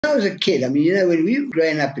I was a kid, I mean, you know, when we were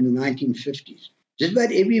growing up in the 1950s, just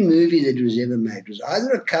about every movie that was ever made was either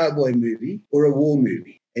a cowboy movie or a war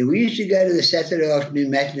movie. And we used to go to the Saturday afternoon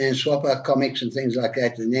matinee and swap our comics and things like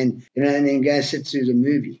that, and then, you know, and then go and sit through the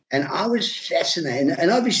movie. And I was fascinated. And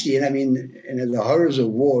obviously, and I mean, you know, the horrors of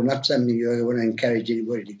war, not something you want to encourage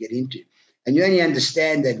anybody to get into. And you only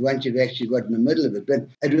understand that once you've actually got in the middle of it. But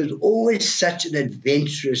it was always such an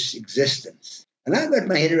adventurous existence. And I got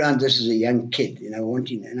my head around this as a young kid, you know,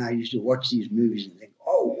 and I used to watch these movies and think,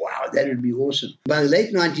 oh, wow, that would be awesome. By the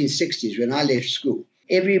late 1960s, when I left school,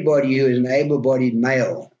 everybody who was an able-bodied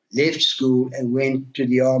male left school and went to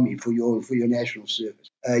the army for your national service.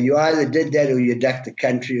 You either did that or you ducked the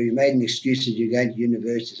country or you made an excuse that you're going to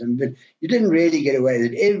universities. But you didn't really get away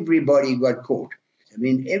with it. Everybody got caught. I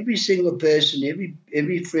mean, every single person,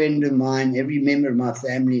 every friend of mine, every member of my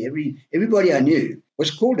family, everybody I knew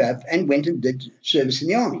was called up and went and did service in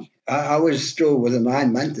the army. I was still with the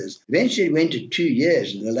 9-monthers. Eventually it went to 2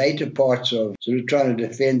 years in the later parts of sort of trying to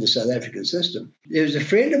defend the South African system. There was a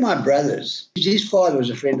friend of my brother's. His father was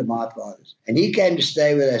a friend of my father's. And he came to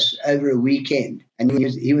stay with us over a weekend. And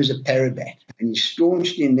he was a parabat. And he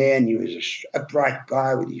staunched in there and he was an upright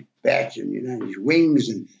guy with his bat and, you know, his wings.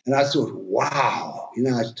 And I thought, wow. You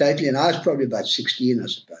know, and I was probably about 16, I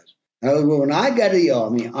suppose. Well, when I go to the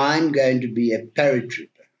army, I'm going to be a paratrooper.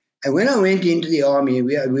 And when I went into the army,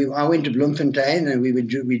 I went to Bloemfontein and we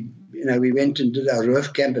went and did our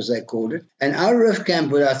roof camp, as they called it. And our roof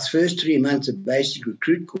camp was our first 3 months of basic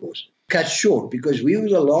recruit course, cut short because we were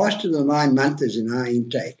the last of the 9-monthers in our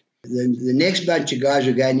intake. The next bunch of guys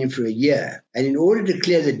were going in for a year. And in order to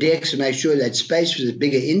clear the decks and make sure that space was a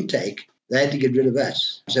bigger intake, they had to get rid of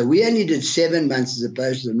us. So we only did 7 months as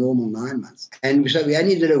opposed to the normal 9 months. And so we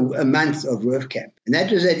only did a month of roof camp. And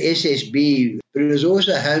that was at SSB, but it was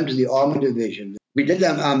also home to the Armour Division. We did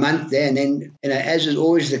our month there, and then, you know, as is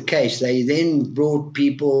always the case, they then brought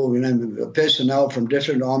people, you know, personnel from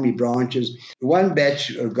different army branches. One batch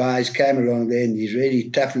of guys came along there, and these really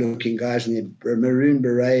tough-looking guys in their maroon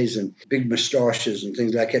berets and big moustaches and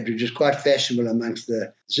things like that, which was quite fashionable amongst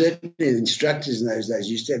certainly the instructors in those days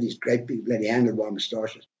used to have these great big bloody handlebar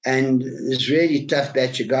moustaches. And this really tough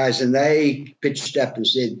batch of guys, and they pitched up and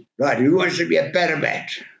said, right, who wants to be a parabat?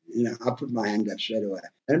 You know, I put my hand up straight away.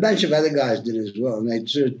 And a bunch of other guys did as well. And they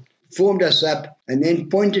sort of formed us up and then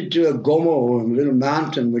pointed to a gomo, a little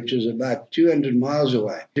mountain, which was about 200 miles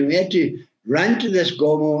away. So we had to run to this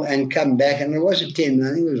gomo and come back. And it wasn't 10,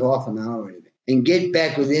 I think it was half an hour or anything. And get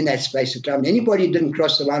back within that space of time. Anybody who didn't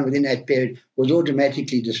cross the line within that period was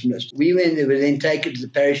automatically dismissed. We were then taken to the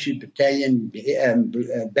parachute battalion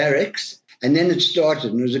barracks. And then it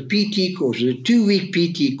started, and it was a PT course. It was a 2-week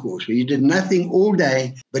PT course where you did nothing all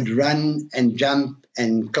day but run and jump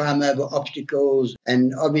and climb over obstacles.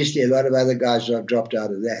 And obviously a lot of other guys dropped out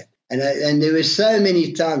of that. And there were so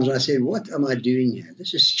many times when I said, what am I doing here?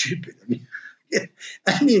 This is stupid. I mean,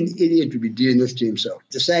 only an idiot would be doing this to himself.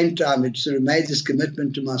 At the same time, it sort of made this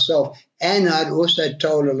commitment to myself. And I'd also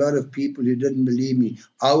told a lot of people who didn't believe me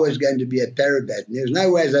I was going to be a parabat. And there was no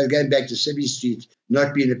way I was going back to Civvy Street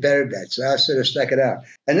not being a parabat. So I sort of stuck it out.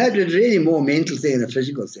 And that was really more a mental thing than a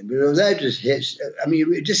physical thing. But although it was, I mean,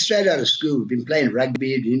 we were just straight out of school. We've been playing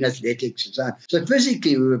rugby, doing athletics and so on. So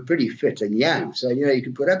physically we were pretty fit and young. So, you know, you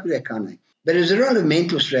could put up with that kind of thing. But there's a lot of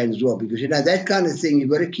mental strain as well because, you know, that kind of thing, you've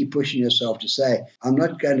got to keep pushing yourself to say, I'm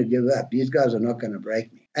not going to give up. These guys are not going to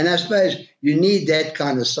break me. And I suppose you need that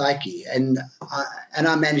kind of psyche, and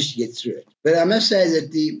I managed to get through it. But I must say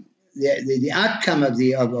that the outcome of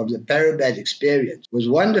the parabat experience was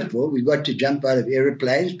wonderful. We got to jump out of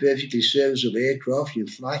aeroplanes, perfectly serviceable aircraft in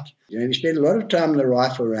flight. You know, we spent a lot of time in the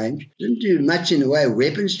rifle range. Didn't do much in the way of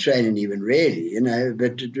weapons training even, really, you know,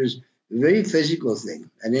 but it was a very physical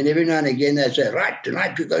thing. And then every now and again they'd say, right,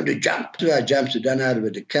 tonight we're going to jump. Two of our jumps were done out of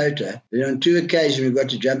a Dakota. But on 2 occasions we got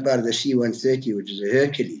to jump out of the C-130, which is a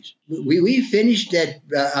Hercules. We finished that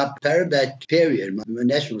our parabat period, my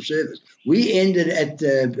national service. We ended at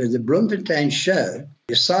the Bloemfontein show,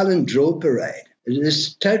 a silent drill parade. It was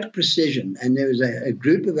this total precision. And there was a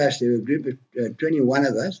group of us, there were a group of 21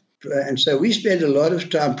 of us. And so we spent a lot of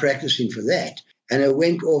time practicing for that. And it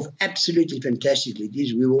went off absolutely fantastically.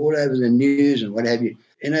 We were all over the news and what have you.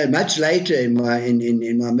 You know, much later in my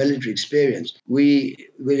military experience,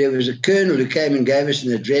 there was a colonel who came and gave us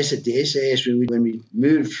an address at the SAS when we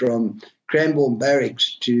moved from Cranbourne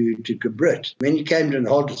Barracks to Cabrit. When he came to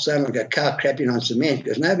halt, it sounded like a car crapping on cement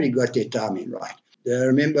because nobody got their timing right. I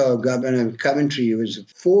remember our governor of Coventry, who was a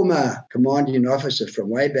former commanding officer from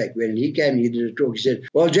way back when, he came and he did a talk. He said,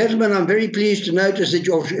 well, gentlemen, I'm very pleased to notice that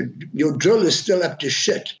your drill is still up to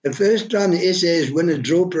shit. The first time the SAS win a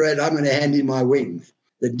drill parade, I'm going to hand in my wings.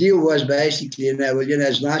 the deal was basically,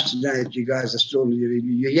 it's nice to know that you guys are still,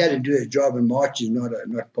 you're here to do a job, and March is not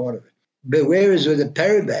part of it. But whereas with the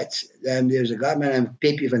Parabats, there was a guy named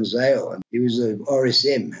Pepe van Zyl, and he was a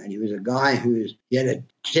RSM, and he was a guy he had a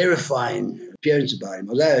terrifying appearance about him,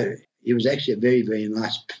 although he was actually a very, very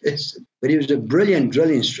nice person. But he was a brilliant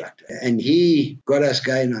drill instructor, and he got us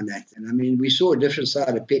going on that. And I mean, we saw a different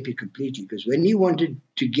side of Pepe completely, because when he wanted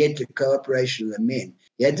to get the cooperation of the men,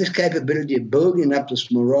 he had this capability of building up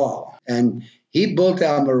this morale. And he built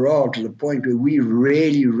our morale to the point where we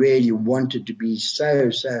really, really wanted to be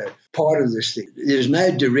so part of this thing. There's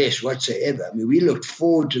no duress whatsoever. I mean, we looked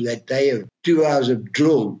forward to that day of 2 hours of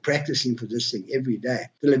drill, practicing for this thing every day.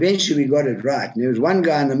 Till eventually we got it right. And there was one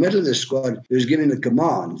guy in the middle of the squad who was giving the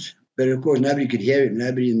commands. But of course, nobody could hear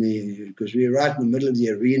it, because we were right in the middle of the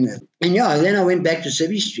arena. And then I went back to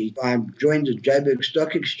Civvy Street. I joined the Joburg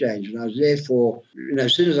Stock Exchange, and I was there for,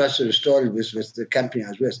 as soon as I sort of started with the company I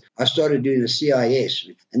was with, I started doing the CIS.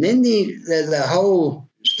 And then the whole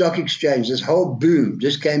stock exchange, this whole boom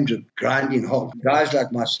just came to a grinding halt. Guys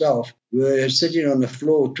like myself were sitting on the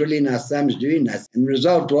floor, twiddling our thumbs, doing nothing. And the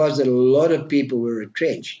result was that a lot of people were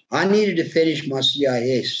retrenched. I needed to finish my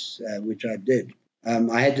CIS, which I did.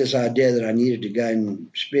 I had this idea that I needed to go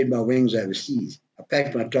and spread my wings overseas. I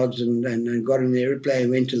packed my togs and got on the airplane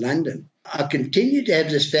and went to London. I continued to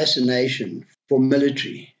have this fascination for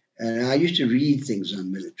military. And I used to read things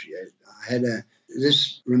on military. I had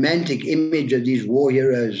this romantic image of these war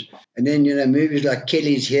heroes. And then, movies like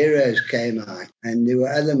Kelly's Heroes came out. And there were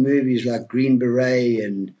other movies like Green Beret.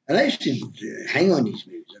 And I used to hang on these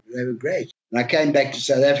movies. They were great. And I came back to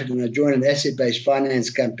South Africa and I joined an asset-based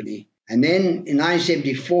finance company. And then in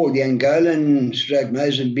 1974, the Angolan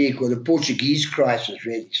Mozambique, or the Portuguese crisis,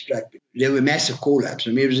 really struck. There were massive call-ups.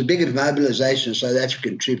 I mean, it was the biggest mobilization of South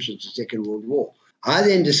African troops since the Second World War. I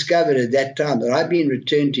then discovered at that time that I'd been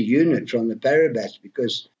returned to unit from the Parabats,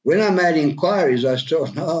 because when I made inquiries, I was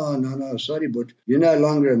told, no, sorry, but you're no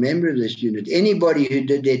longer a member of this unit. Anybody who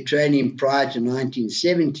did their training prior to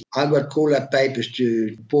 1970, I got call-up papers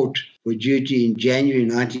to report for duty in January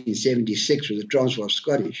 1976 with the Transvaal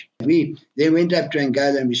Scottish. We then went up to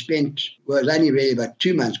Angola and we spent, it was only really about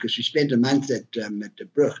 2 months, because we spent a month at the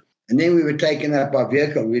Brug. And then we were taken up by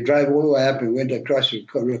vehicle. We drove all the way up and went across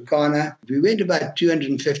Rukana. We went about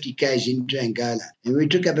 250 k's into Angola. And we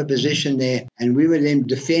took up a position there, and we were then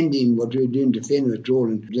defending what we were doing, defend the withdrawal.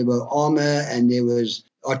 And there were armor and there was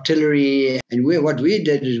artillery. And what we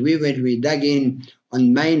did is we dug in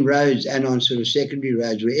on main roads and on sort of secondary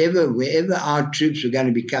roads, wherever our troops were going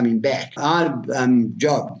to be coming back. Our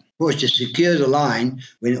job was to secure the line.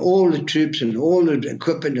 When all the troops and all the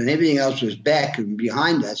equipment and everything else was back and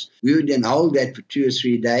behind us, we would then hold that for 2 or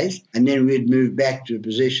 3 days, and then we'd move back to a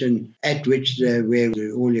position at which where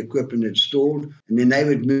all the equipment had stalled, and then they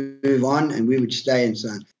would move on and we would stay and so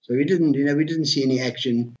on. So we didn't see any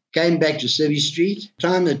action. Came back to Civvy Street. The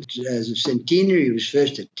time that the Centenary was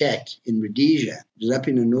first attacked in Rhodesia, it was up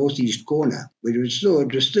in the northeast corner, but it was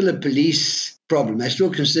still a police problem. They still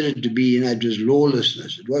considered it to be, it was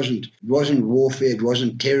lawlessness. It wasn't warfare. It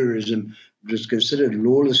wasn't terrorism. It was considered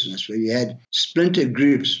lawlessness, where you had splinter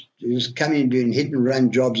groups who was coming and doing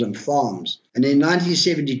hit-and-run jobs on farms. And in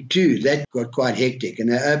 1972, that got quite hectic,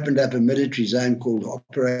 and they opened up a military zone called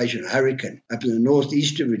Operation Hurricane up in the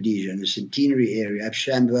northeast of Rhodesia, in the Centenary area, up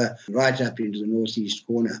Shamba, right up into the northeast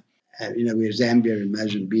corner, where Zambia and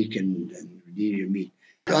Mozambique and Rhodesia meet.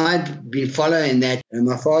 I'd been following that. And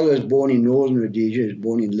my father was born in northern Rhodesia. He was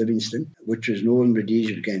born in Livingstone, which was northern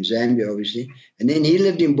Rhodesia, became Zambia, obviously. And then he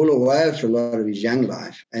lived in Bulawayo for a lot of his young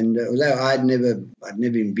life. And although I'd never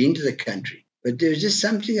even been to the country, but there was just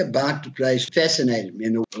something about the place fascinated me.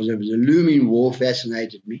 And the looming war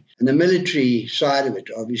fascinated me. And the military side of it,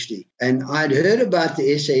 obviously. And I'd heard about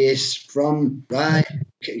the SAS from guy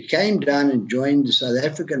came down and joined the South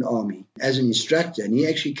African Army as an instructor. And he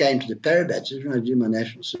actually came to the Parabats. This is when I was doing my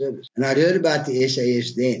national service. And I'd heard about the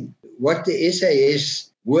SAS then. What the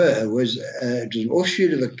SAS was it was an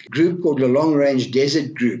offshoot of a group called the Long Range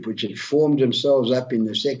Desert Group, which had formed themselves up in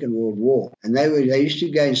the Second World War. And they used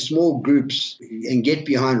to go in small groups and get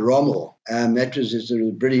behind Rommel. That was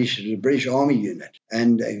the British Army unit.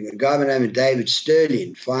 And a guy by the name of David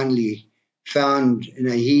Sterling finally found,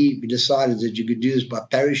 he decided that you could do this by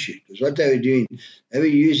parachute. Because what they were doing, they were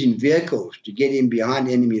using vehicles to get in behind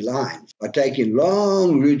enemy lines by taking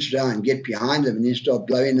long routes down, get behind them, and then start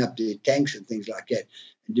blowing up their tanks and things like that,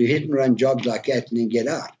 and do hit-and-run jobs like that, and then get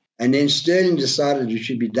out. And then Sterling decided it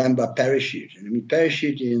should be done by parachute. And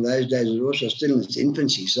parachuting in those days was also still in its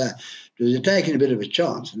infancy. So because they're taking a bit of a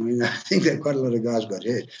chance. I mean, I think that quite a lot of guys got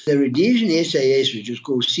hurt. The Rhodesian SAS, which was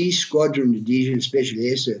called Squadron Rhodesian Special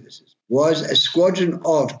Air Services, was a squadron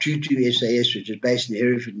of 22 SAS, which is based in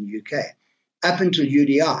Hereford in the UK, up until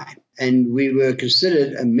UDI. And we were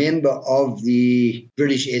considered a member of the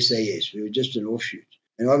British SAS. We were just an offshoot.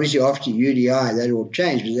 And obviously after UDI, that all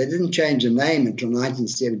changed, but they didn't change the name until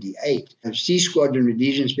 1978. And Sea Squadron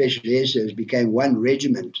Rhodesian Special Air Service became one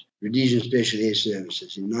regiment, Rhodesian Special Air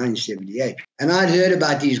Services, in 1978. And I'd heard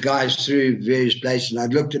about these guys through various places, and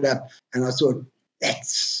I'd looked it up, and I thought,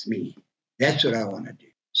 that's me. That's what I want to do.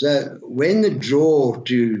 So when the draw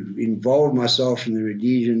to involve myself in the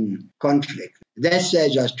Rhodesian conflict, at that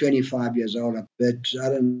stage I was 25 years old, but I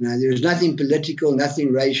don't know, there was nothing political,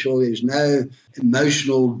 nothing racial, there was no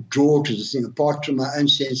emotional draw to the thing, apart from my own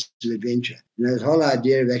sense of adventure. You know, the whole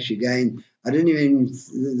idea of actually going,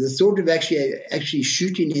 the thought of actually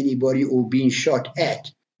shooting anybody or being shot at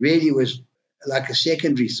really was like a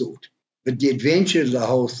secondary thought. But the adventure of the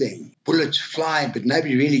whole thing, bullets flying, but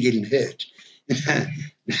nobody really getting hurt.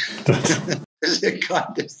 It's the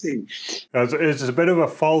kind of thing. It's a bit of a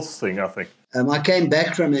false thing, I think. I came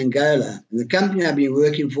back from Angola, and the company I'd been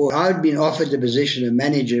working for, I'd been offered the position of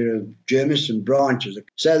manager of Germiston branches.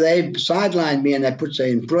 So they sidelined me, and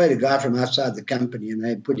they employed a guy from outside the company, and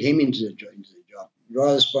they put him into the job.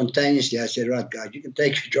 Rather spontaneously, I said, right, guys, you can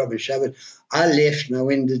take your job and shove it. I left, and I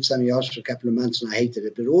went and did something else for a couple of months, and I hated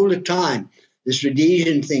it. But all the time, this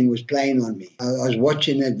Rhodesian thing was playing on me. I was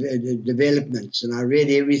watching the developments, and I read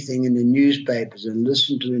everything in the newspapers and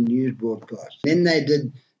listened to the news broadcasts. Then they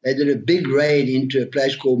did a big raid into a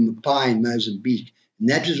place called Mapai in Mozambique, and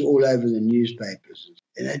that was all over the newspapers.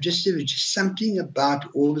 And there was just something about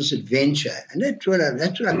all this adventure, and that's what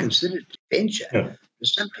I considered adventure. Yeah.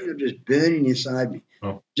 There's something that was burning inside me.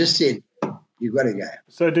 Oh. Just said, you've got to go.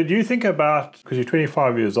 So did you think about, because you're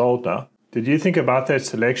 25 years old now, did you think about that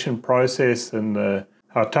selection process and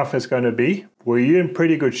how tough it's going to be? Were you in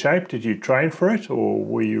pretty good shape? Did you train for it, or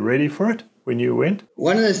were you ready for it when you went?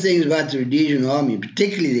 One of the things about the Rhodesian Army,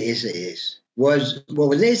 particularly the SAS, was,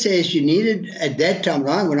 with the SAS, you needed, at that time,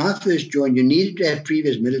 when I first joined, you needed to have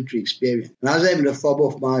previous military experience. And I was able to fob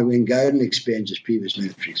off my Angolan experience as previous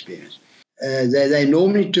military experience. They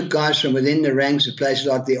normally took guys from within the ranks of places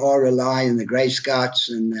like the RLI and the Grey Scouts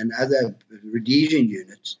and other Rhodesian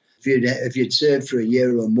units if you'd served for a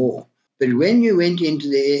year or more. But when you went into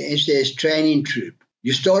the SAS training troop,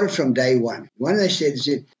 you started from day one. One they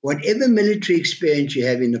said, whatever military experience you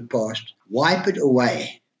have in the past, wipe it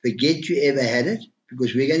away. Forget you ever had it,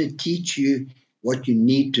 because we're going to teach you what you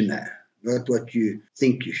need to know, not what you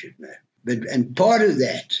think you should know. And part of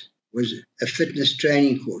that was a fitness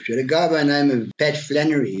training course. You had a guy by the name of Pat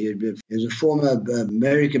Flannery. He was a former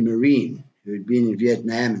American Marine who had been in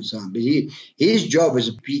Vietnam and so on. But his job was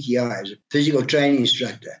a PTI, as a physical training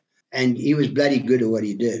instructor. And he was bloody good at what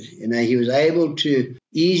he did. You know, he was able to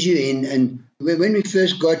ease you in. And when we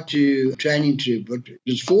first got to training troop, it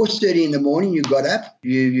was 4:30 in the morning. You got up.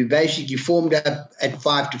 You basically formed up at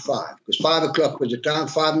 5 to 5, because 5 o'clock was the time.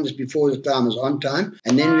 5 minutes before the time was on time.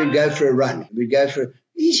 And then we'd go for a run. We'd go for an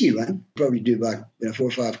easy run, probably do about 4 or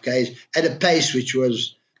 5 Ks at a pace which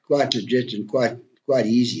was quite legit and quite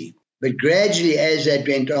easy. But gradually, as that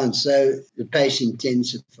went on, so the pace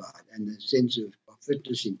intensified and the sense of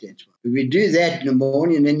fitness intensified. We do that in the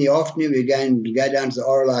morning, and in the afternoon we're going to go down to the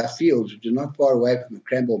RLI fields, which are not far away from the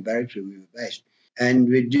Cranbourne barracks where we were based. And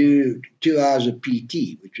we do 2 hours of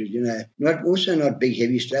PT, which was, not big,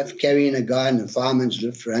 heavy stuff. Carrying a guy in the fireman's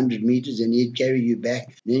lift for 100 meters, and he'd carry you back.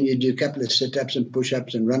 And then you do a couple of sit-ups and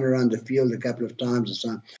push-ups and run around the field a couple of times and so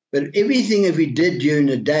on. But everything that we did during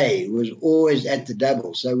the day was always at the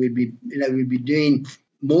double. So we'd be doing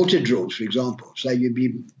mortar drills, for example. So you'd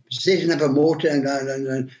be setting up a mortar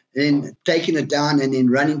and then taking it down and then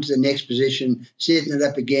running to the next position, setting it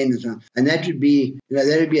up again and so on. And that would be,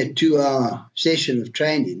 that would be a 2-hour session of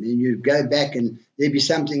training. And you'd go back and there'd be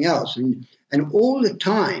something else. And all the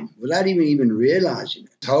time, without even realizing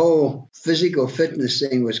it, the whole physical fitness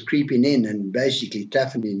thing was creeping in and basically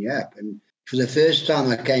toughening you up. And for the first time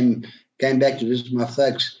I came back to visit my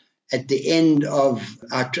folks at the end of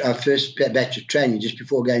our first batch of training, just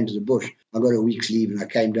before going to the bush. I got a week's leave and I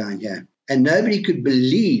came down here. And nobody could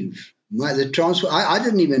believe the transfer. I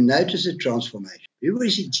didn't even notice the transformation. Everybody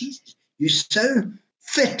said, Jesus, you're so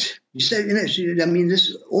fit. You're so,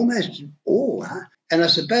 this almost awe, huh? And I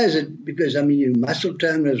suppose because, your muscle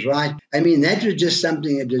tone was right. That was just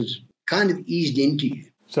something that was kind of eased into you.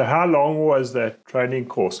 So how long was that training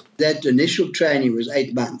course? That initial training was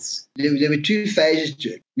 8 months. There were 2 phases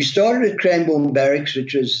to it. We started at Cranbourne Barracks,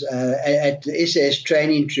 which was at the SAS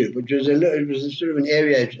training troop, which was it was sort of an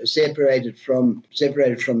area separated from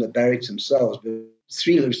the barracks themselves. But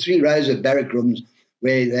there was 3 rows of barrack rooms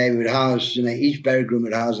where they would house, each barrack room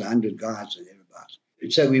would house 100 guys and thereabouts.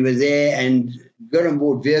 So we were there and got on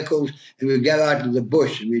board vehicles, and we'd go out to the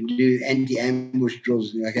bush and we'd do anti-ambush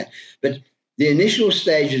drills and like that. But the initial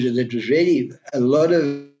stages of it was really a lot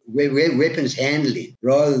of weapons handling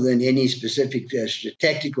rather than any specific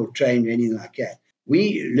tactical training or anything like that.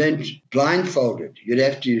 We learned blindfolded.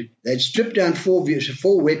 They'd strip down 4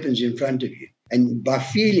 weapons in front of you. And by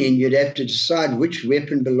feeling, you'd have to decide which part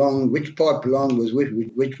belonged with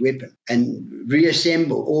which weapon, and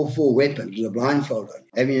reassemble all 4 weapons with a blindfold on,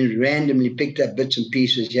 having randomly picked up bits and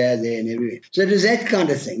pieces here, there, and everywhere. So it was that kind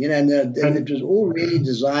of thing, and it was all really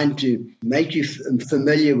designed to make you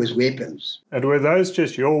familiar with weapons. And were those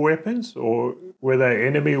just your weapons, or were they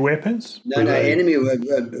enemy weapons? No, enemy.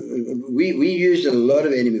 We used a lot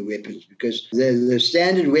of enemy weapons, because the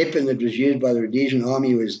standard weapon that was used by the Rhodesian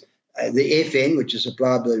Army was the FN, which is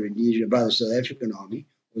supplied by the South African Army,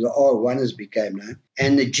 or the R1 as it became known,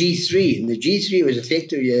 and the G3. And the G3 was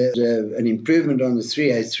effectively an improvement on the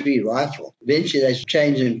 303 rifle. Eventually they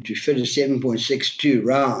changed it to fit a 7.62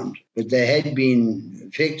 round, but they had been,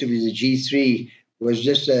 effectively the G3 was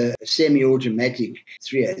just a semi-automatic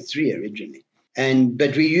 303 originally.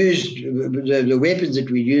 But we used the weapons that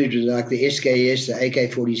we used was like the SKS, the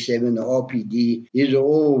AK-47, the RPD. These are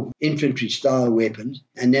all infantry-style weapons.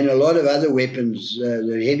 And then a lot of other weapons,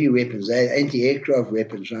 the heavy weapons, anti-aircraft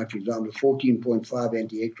weapons, like for example, 14.5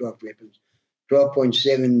 anti-aircraft weapons,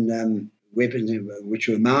 12.7 weapons which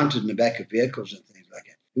were mounted in the back of vehicles and things like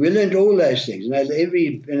that. We learned all those things,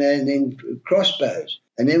 and then crossbows.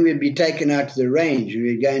 And then we'd be taken out to the range.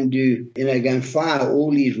 We'd go and go and fire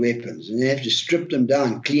all these weapons, and then have to strip them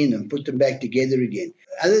down, clean them, put them back together again.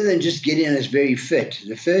 Other than just getting us very fit,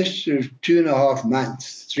 the first sort of 2.5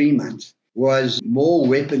 months, 3 months, was more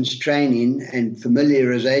weapons training and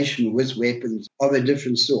familiarization with weapons of a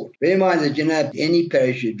different sort. Bear in mind that, any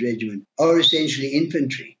parachute regiment are essentially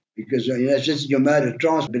infantry, because, it's just your mode of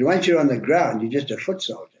transport. But once you're on the ground, you're just a foot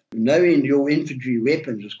soldier. Knowing your infantry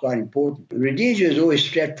weapons was quite important. Rhodesia is always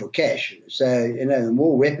strapped for cash. So, the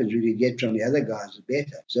more weapons we could get from the other guys, the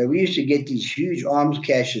better. So we used to get these huge arms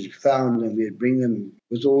caches found, and we'd bring them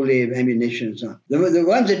with all their ammunition and so on. The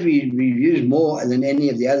ones that we used more than any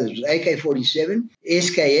of the others was AK-47,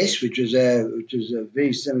 SKS, which was a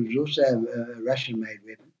very similar, it was also a Russian-made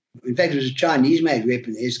weapon. In fact, it was a Chinese-made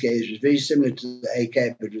weapon, the SKS. It was very similar to the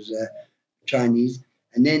AK, but it was Chinese.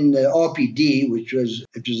 And then the RPD, which was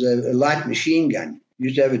a light machine gun,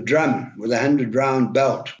 used to have a drum with a 100-round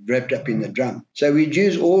belt wrapped up in the drum. So we'd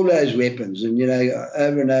use all those weapons, and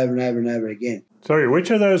over and over and over and over again. Sorry, which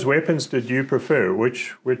of those weapons did you prefer?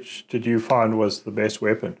 Which did you find was the best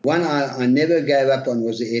weapon? One I never gave up on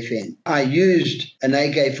was the FN. I used an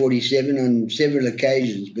AK-47 on several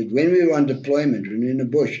occasions, but when we were on deployment and in the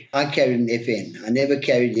bush, I carried an FN. I never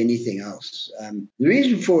carried anything else. The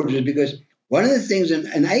reason for it was because one of the things,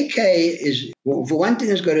 an AK is, well, for one thing,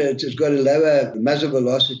 it's got a lower muzzle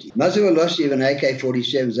velocity. Muzzle velocity of an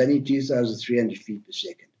AK-47 is only 2,300 feet per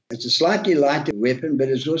second. It's a slightly lighter weapon, but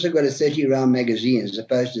it's also got a 30-round magazine as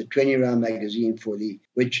opposed to a 20-round magazine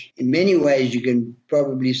which in many ways you can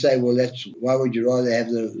probably say, well, why would you rather have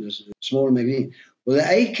the smaller magazine? Well, the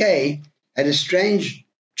AK had a strange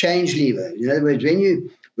change lever. In other words,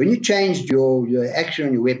 when you changed your action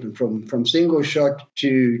on your weapon from single shot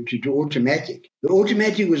to automatic, the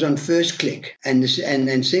automatic was on first click, and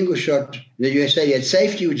single shot, you had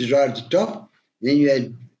safety, which is right at the top. Then you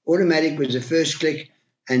had automatic was the first click,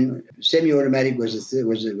 and semi-automatic was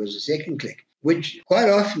the second click. Which quite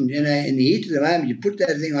often, in the heat of the moment, you put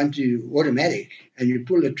that thing onto automatic and you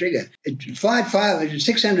pull the trigger. It fired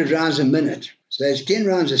 600 rounds a minute, so it's 10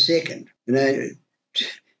 rounds a second.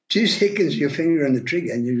 2 seconds, your finger on the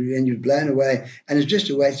trigger, and you're blown away, and it's just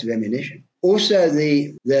a waste of ammunition. Also,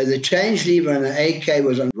 the change lever on the AK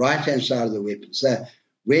was on the right-hand side of the weapon. So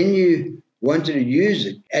when you wanted to use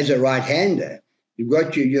it as a right-hander,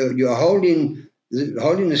 you're holding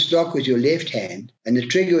the stock with your left hand and the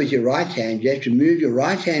trigger with your right hand. You have to move your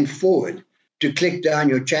right hand forward to click down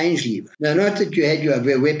your change lever. Now, not that you had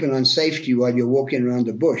your weapon on safety while you're walking around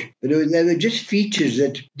the bush, but they were just features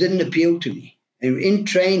that didn't appeal to me. And in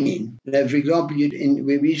training, for example,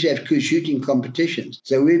 we used to have shooting competitions.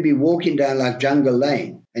 So we'd be walking down like Jungle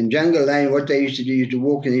Lane. And Jungle Lane, what they used to do, is to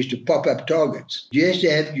walk and they used to pop up targets. You have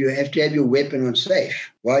to have your weapon on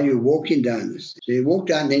safe while you're walking down this. So you walk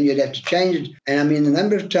down, then you'd have to change it. And I mean, the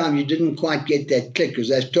number of times you didn't quite get that click because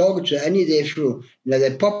those targets are only there for,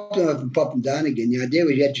 they pop them up and pop them down again. The idea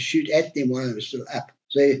was you had to shoot at them while they were still up.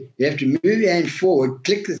 So you have to move your hand forward,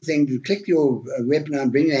 click the thing, click your weapon on,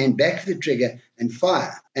 bring your hand back to the trigger and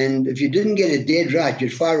fire. And if you didn't get it dead right,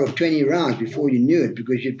 you'd fire off 20 rounds before you knew it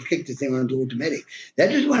because you'd click the thing onto automatic.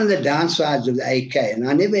 That was one of the downsides of the AK, and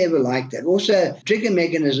I never ever liked that. Also, trigger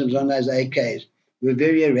mechanisms on those AKs were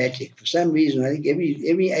very erratic. For some reason, I think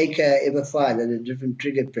every AK I ever fired had a different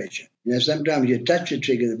trigger pressure. Sometimes you'd touch the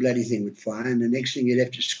trigger, the bloody thing would fire, and the next thing you'd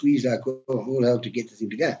have to squeeze like all hell to get the thing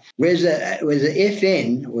to go. Whereas the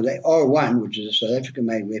FN, or the R1, which is a South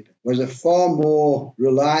African-made weapon, was a far more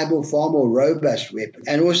reliable, far more robust weapon,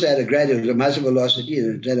 and also had a muzzle velocity,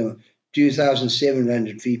 it had a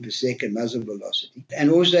 2,700 feet per second muzzle velocity.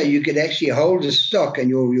 And also you could actually hold the stock and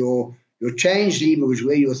your change lever was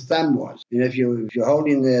where your thumb was. If you're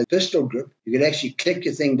holding the pistol grip, you could actually click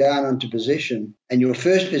your thing down onto position, and your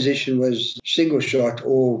first position was single shot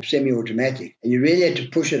or semi-automatic. And you really had to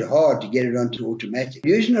push it hard to get it onto automatic.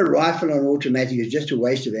 Using a rifle on automatic is just a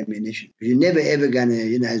waste of ammunition. You're never ever going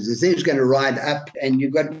to, the thing's going to ride up and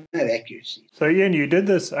you've got no accuracy. So Ian, you did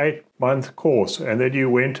this 8-month course and then you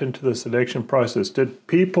went into the selection process. Did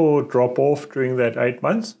people drop off during that 8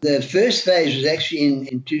 months? The first phase was actually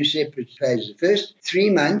in two separate phases. The first 3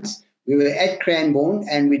 months, we were at Cranbourne,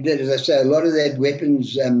 and we did, as I say, a lot of that weapon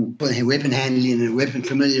handling and weapon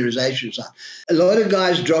familiarization stuff. A lot of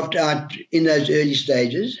guys dropped out in those early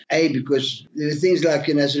stages, because there were things like,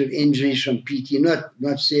 sort of injuries from PT,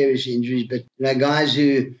 not serious injuries, but, guys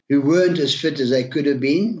who weren't as fit as they could have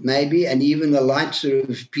been, maybe, and even the light sort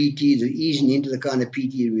of PT, the easing into the kind of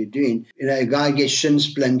PT we were doing, a guy gets shin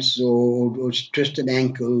splints or twisted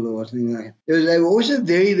ankle or something like that. They were also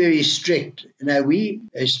very, very strict. We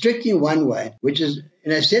strict in one way, which is,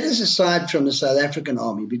 set us aside from the South African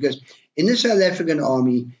Army, because in the South African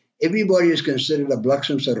Army, everybody was considered a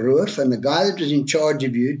Bloxhamse, and the guy that was in charge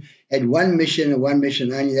of you had one mission and one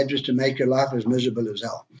mission only, that was to make your life as miserable as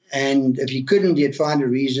hell. And if he couldn't, he'd find a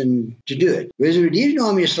reason to do it. Whereas the Rhodesian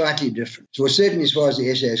Army is slightly different. So certainly as far as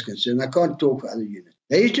the SAS is concerned, I can't talk for other units.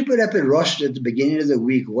 They used to put up a roster at the beginning of the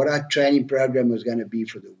week what our training program was going to be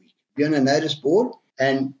for the week. Be on a notice board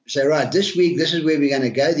and say, right, this week, this is where we're going to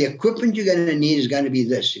go. The equipment you're going to need is going to be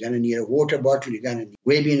this. You're going to need a water bottle. You're going to need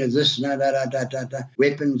webbing of this,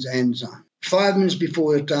 weapons, and so on. 5 minutes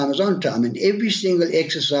before the time was on time, and every single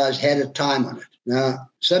exercise had a time on it. Now,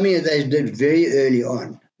 something that they did very early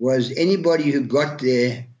on was anybody who got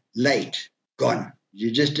there late, gone. You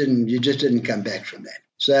just didn't come back from that.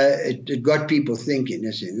 So it got people thinking.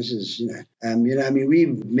 This is we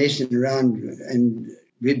messing around and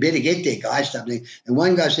we better get there, guys. Something. And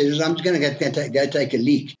one guy says, I'm just going to go take a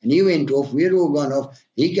leak. And he went off. We had all gone off.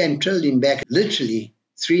 He came trailing back literally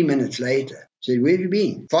 3 minutes later. Said, where have you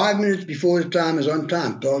been? 5 minutes before the time is on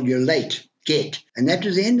time. Told you're late. Get. And that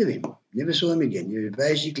was the end of him. Never saw him again. You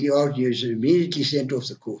basically you were immediately sent off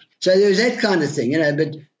the course. So there was that kind of thing,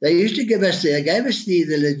 but they used to gave us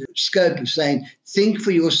the scope of saying, think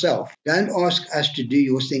for yourself. Don't ask us to do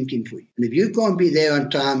your thinking for you. And if you can't be there on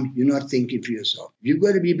time, you're not thinking for yourself. If you've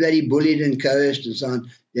got to be bloody bullied and coerced and so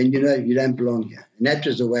on, then you don't belong here. And that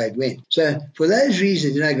was the way it went. So for those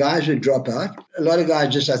reasons, guys would drop out. A lot of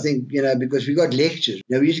guys just, I think, because we got lectures.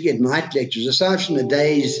 We used to get night lectures, aside from the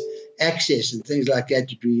day's access and things like that,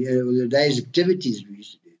 the day's activities we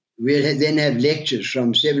used to do. We'd then have lectures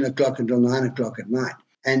from 7 o'clock until 9 o'clock at night.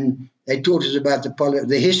 And they taught us about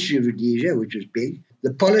the history of Rhodesia, which was big,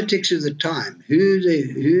 the politics of the time, who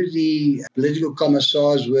the political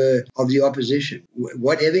commissars were of the opposition,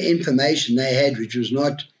 whatever information they had, which was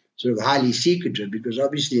not sort of highly secretive, because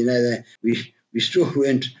obviously, we still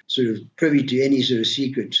weren't sort of privy to any sort of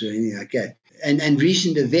secrets or anything like that. And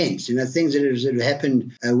recent events, things that have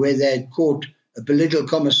happened where they had caught political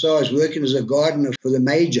commissars working as a gardener for the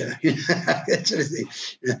major, that sort of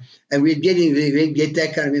thing. And we'd get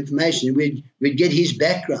that kind of information. We'd get his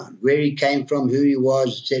background, where he came from, who he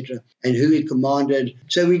was, etc., and who he commanded.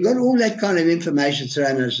 So we got all that kind of information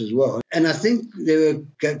thrown at us as well. And I think there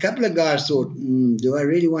were a couple of guys thought, do I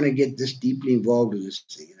really want to get this deeply involved with this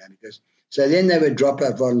thing? So then they would drop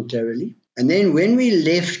out voluntarily. And then when we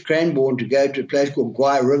left Cranbourne to go to a place called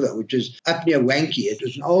Guy River, which is up near Wankie, it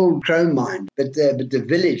was an old chrome mine, but the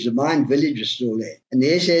village, the mine village is still there. And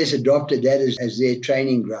the SAS adopted that as their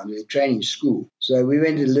training ground, their training school. So we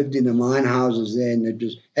went and lived in the mine houses there, and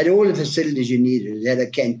it had all the facilities you needed. It had a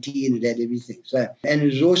canteen, it had everything. So, and it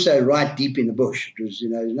was also right deep in the bush. It was,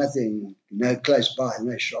 there's nothing, close by,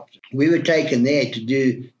 no shops. We were taken there to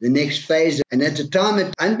do the next phase. And at the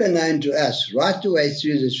time, unbeknown to us, right the way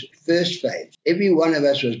through this first phase, every one of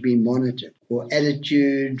us was being monitored for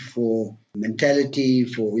attitude, for mentality,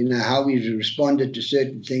 for how we responded to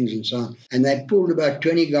certain things and so on. And they pulled about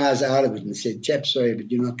 20 guys out of it and said, "Chaps, sorry, but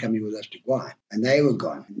you're not coming with us to Guy." And they were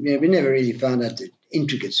gone. We never really found out the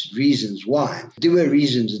intricate reasons why. There were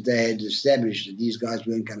reasons that they had established that these guys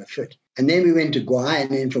weren't going to fit. And then we went to Guy,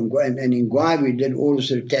 and then from Guy, and in Guy we did all the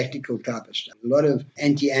sort of tactical type of stuff. A lot of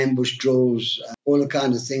anti-ambush drills, all the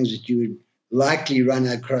kind of things that you would likely run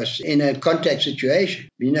across in a contact situation.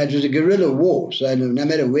 It was a guerrilla war, so no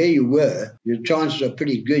matter where you were, your chances are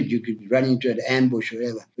pretty good you could run into an ambush or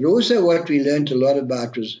whatever. But also what we learned a lot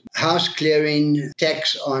about was house clearing,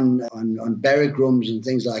 attacks on barrack rooms and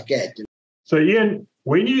things like that. So Ian,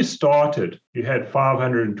 when you started, you had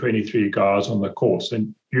 523 guys on the course,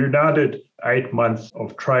 and you now did 8 months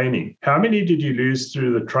of training. How many did you lose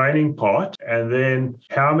through the training part? And then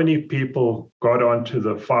how many people got onto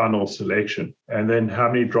the final selection? And then how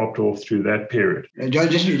many dropped off through that period? John,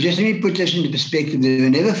 just let me put this into perspective. There were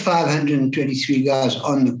never 523 guys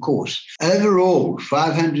on the course. Overall,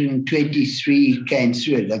 523 came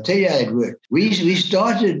through it. I'll tell you how it worked. We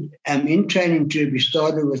started in training trip. We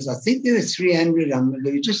started with, I think there were 300,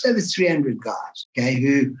 there were just over 300 guys, okay,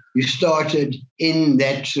 who started in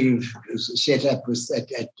that sort of setup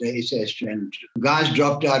at the SAS training trip. Guys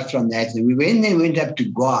dropped out from that, and we went up to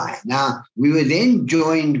Guy. Now, we were then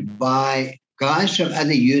joined by guys from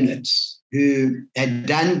other units who had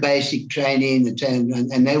done basic training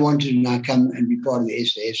and they wanted to now come and be part of the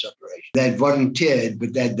SAS operation. They'd volunteered,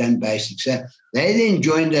 but they'd done basic. So they then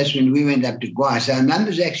joined us when we went up to Guy. So our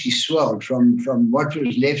numbers actually swelled from what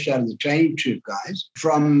was left out of the training troop guys,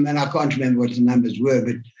 and I can't remember what the numbers were,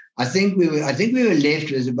 but I think we were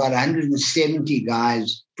left with about 170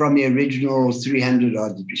 guys from the original 300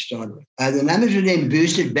 odd that we started with. The numbers were then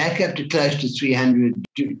boosted back up to close to 300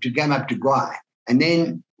 to come up to Guy. And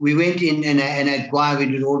then we went in and at Guy we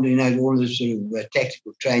did all the sort of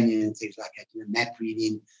tactical training and things like that, map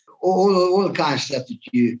reading, all the kind of stuff that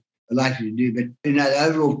you are likely to do. But the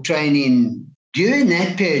overall training during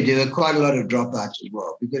that period, there were quite a lot of dropouts as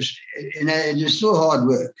well because it was still hard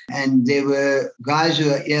work, and there were guys who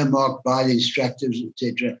were earmarked by the instructors,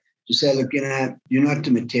 etc., to say, look, you're not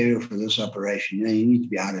the material for this operation. You need to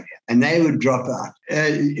be out of here, and they would drop out.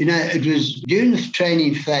 It was during the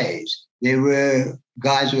training phase. There were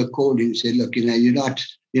guys who were called in and said, look, you're not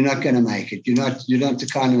going to make it. You're not the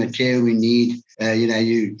kind of material we need.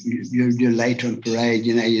 You're late on parade.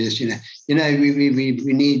 We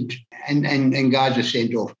need, and guys were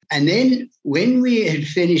sent off. And then when we had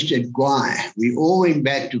finished at Guy, we all went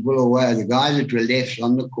back to Bulawayo. The guys that were left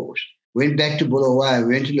on the course went back to Bulawayo,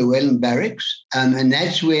 went to Llewellyn Barracks, and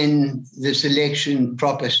that's when the selection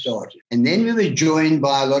proper started. And then we were joined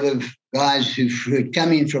by a lot of guys who had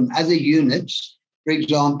come in from other units. For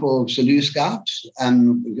example, Salute Scouts,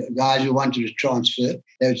 guys who wanted to transfer,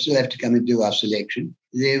 they would still have to come and do our selection.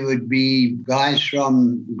 There would be guys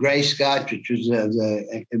from Grey Scout, which was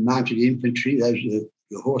the mounted infantry, those are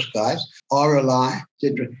the horse guys, RLI,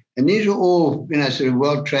 etc. And these were all, sort of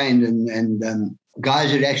well-trained and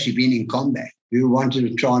guys who had actually been in combat, who wanted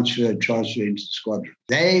to transfer into the squadron.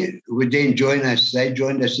 They would then join us. They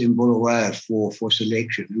joined us in Bulawayo for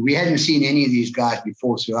selection. We hadn't seen any of these guys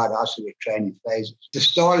before throughout our select training phases. The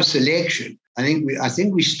start of selection, I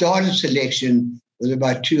think we started selection with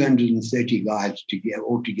about 230 guys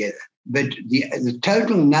altogether. But the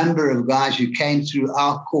total number of guys who came through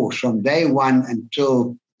our course from day one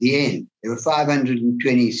until the end, there were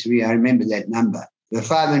 523. I remember that number. There were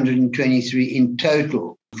 523 in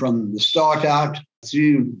total from the start out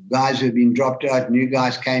through guys who had been dropped out, new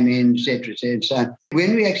guys came in, etc., etc. So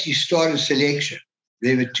when we actually started selection,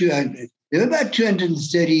 there were about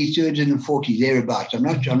 230, 240 thereabouts. I'm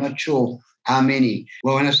not sure how many.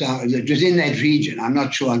 Well, when I started, it was in that region. I'm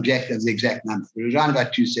not sure exactly the exact number, but it was around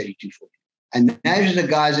about 230, 240. And those are the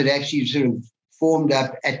guys that actually sort of formed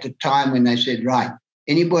up at the time when they said, right,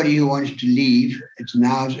 anybody who wants to leave, it's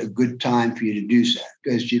now a good time for you to do so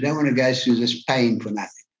because you don't want to go through this pain for nothing.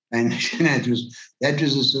 And that was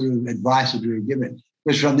the sort of advice that we were given.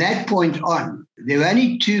 Because from that point on, there were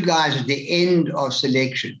only two guys at the end of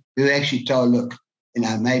selection who actually told, look,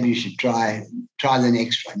 maybe you should try the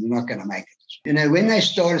next one. You're not going to make it. When they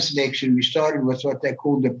started selection, we started with what they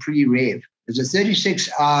called the pre-rev. It's a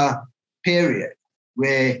 36-hour period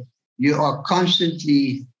where you are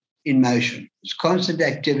constantly in motion. It's constant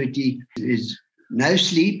activity. There's no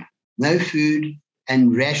sleep, no food,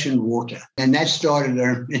 and rationed water. And that started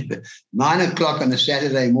at 9 o'clock on a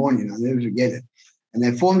Saturday morning. I'll never forget it. And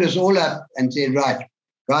they formed us all up and said, right,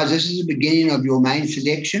 guys, this is the beginning of your main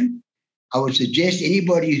selection. I would suggest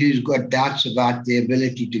anybody who's got doubts about their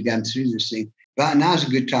ability to go through this thing, but now's a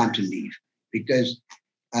good time to leave, because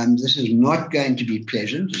this is not going to be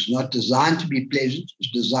pleasant. It's not designed to be pleasant.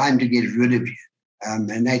 It's designed to get rid of you.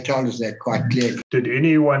 And they told us that quite clearly. Did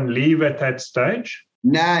anyone leave at that stage?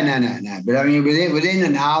 No. But I mean, within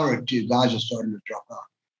an hour or two, guys are starting to drop off.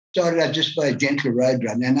 Started out just by a gentle road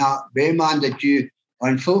run. And now, bear in mind that you are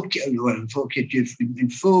in full kit, you're in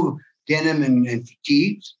full denim and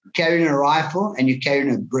fatigues, carrying a rifle, and you're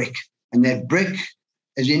carrying a brick. And that brick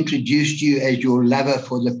has introduced you as your lover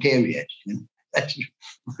for the period. That's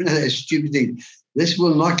one of those stupid things. This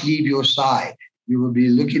will not leave your side. You will be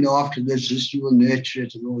looking after this, you will nurture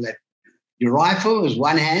it and all that. Your rifle is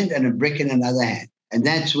one hand and a brick in another hand. And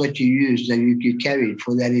that's what you used and you carried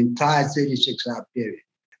for that entire 36-hour period.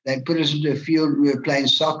 They put us into a field, we were playing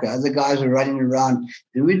soccer. Other guys were running around.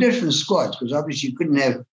 And we're different squads, because obviously you couldn't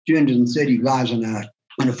have 230 guys on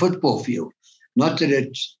a football field. Not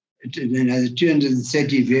that the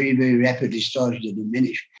 230 very, very rapidly started to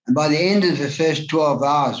diminish. And by the end of the first 12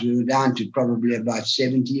 hours, we were down to probably about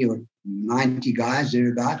 70 or 90 guys,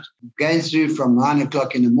 thereabouts. Going through from 9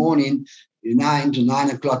 o'clock in the morning, you're now into 9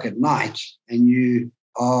 o'clock at night, and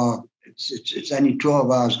it's only 12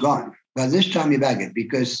 hours gone. By this time, you're buggered,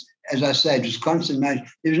 because, as I say, it was constant motion.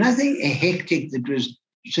 There was nothing hectic that was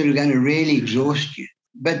sort of going to really exhaust you.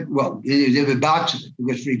 But, well, there were bouts of it.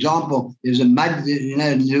 Because, for example, there's a mud, the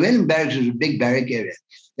Llewellyn Barracks was a big barrack area.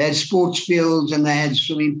 They had sports fields and they had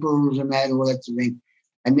swimming pools and they had all that sort of thing.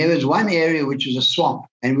 And there was one area which was a swamp,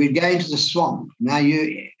 and we'd go into the swamp. Now, you're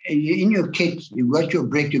in your kit, you've got your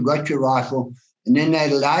brick, you've got your rifle, and then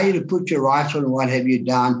they'd allow you to put your rifle and what have you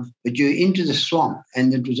down, but you're into the swamp,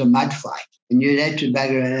 and it was a mud fight. And you had to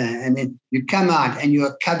bugger, and then you come out and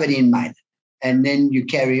you're covered in mud, and then you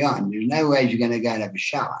carry on. There's no way you're going to go and have a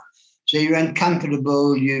shower. So you're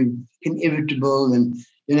uncomfortable, you're inevitable, and,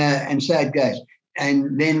 and so it goes.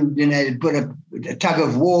 And then, they put a tug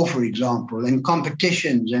of war, for example, and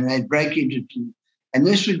competitions, and they'd break into two. And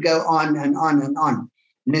this would go on and on and on.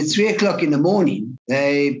 And at 3 o'clock in the morning,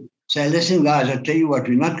 they say, listen, guys, I'll tell you what,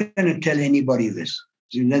 we're not going to tell anybody this.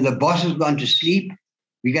 So, the boss has gone to sleep.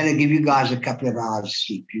 We're going to give you guys a couple of hours of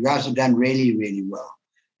sleep. You guys have done really, really well.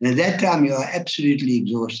 And at that time, you are absolutely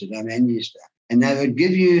exhausted. And they would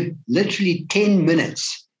give you literally 10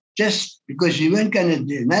 minutes. Just because you weren't going to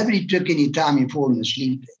do, nobody took any time in falling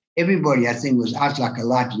asleep. Everybody, I think, was out like a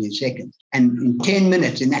light in a second. And in 10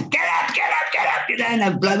 minutes, and then get up, and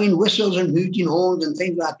they're blowing whistles and hooting horns and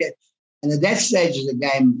things like that. And at that stage of the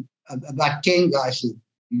game, about 10 guys said,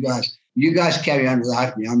 you guys carry on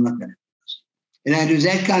without me. I'm not going to do this. It was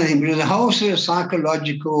that kind of thing. But it was a whole sort of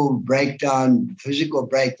psychological breakdown, physical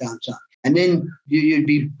breakdown. And then you'd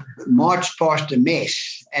be marched past a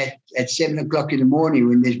mess at 7 o'clock in the morning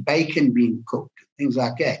when there's bacon being cooked, things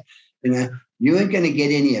like that. You weren't going to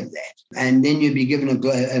get any of that. And then you'd be given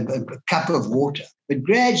a cup of water. But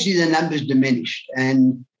gradually the numbers diminished.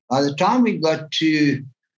 And by the time we got to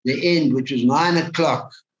the end, which was 9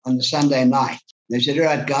 o'clock on the Sunday night, they said, all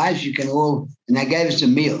right, guys, you can all, and they gave us a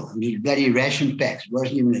meal. It was bloody ration packs. It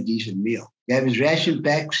wasn't even a decent meal. Gave us ration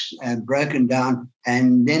packs, broken down,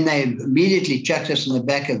 and then they immediately chucked us in the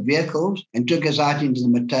back of vehicles and took us out into the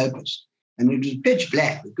Matopas. And it was pitch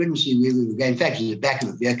black. We couldn't see where we were going. In fact, it was the back of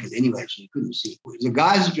the vehicle anyway, so we couldn't see. The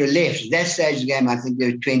guys that were left, at that stage of the game, I think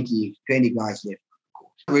there were 20 guys left.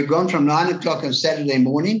 We've gone from 9 o'clock on Saturday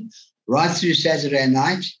morning right through Saturday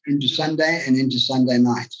night into Sunday and into Sunday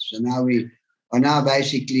night. So now we are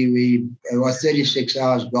basically, we are 36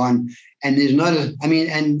 hours gone. And there's not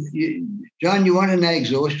John, you want to know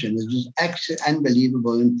exhaustion. It's just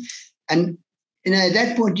unbelievable. And at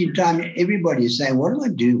that point in time, everybody is saying, what do I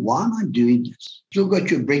do? Why am I doing this? You still got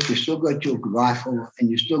your brick, you still got your rifle, and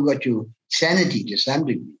you still got your sanity to some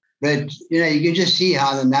degree. But, you can just see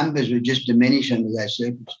how the numbers would just diminish under those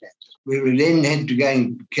circumstances. We then had to go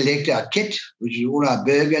and collect our kit, which is all our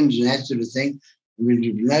Bergens and that sort of thing.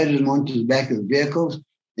 We loaded them onto the back of the vehicles,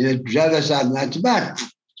 and it drove us out. And it's about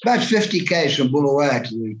 50 k's from Bulawayo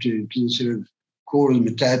to the sort of core of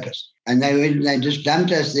the Matopas. And they just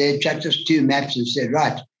dumped us there, chucked us 2 maps and said,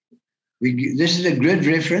 right, this is a grid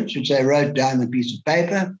reference, which they wrote down on a piece of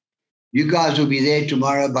paper. you guys will be there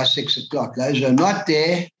tomorrow by 6 o'clock. Those who are not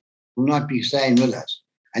there will not be staying with us.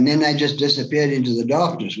 And then they just disappeared into the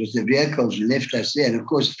darkness with the vehicles and left us there. And of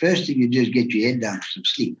course, the first thing you do is get your head down for some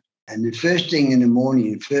sleep. And the first thing in the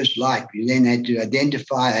morning, the first light, we then had to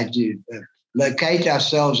locate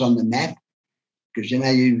ourselves on the map. Because,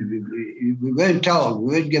 we weren't told,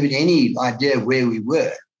 we weren't given any idea of where we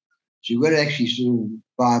were. So you've got to actually sort of,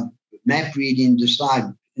 by map reading,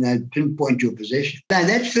 decide, pinpoint your position. Now,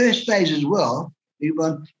 that first phase as well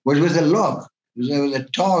was with a log. There was a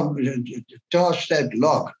tar-stoked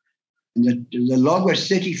log. And the log was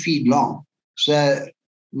 30 feet long. So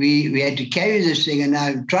we had to carry this thing, and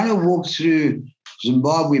now trying to walk through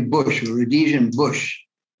Zimbabwe bush or Rhodesian bush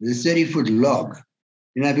with a 30-foot log,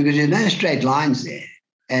 because there's no straight lines there.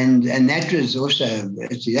 And that was also,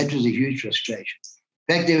 that was a huge frustration.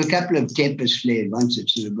 In fact, there were a couple of tempers flared once it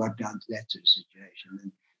sort of got down to that sort of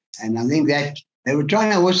situation. And I think that they were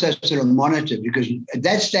trying to also sort of monitor, because at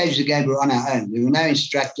that stage of the game we were on our own. There were no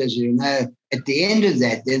instructors. At the end of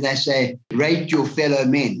that, then they say, rate your fellow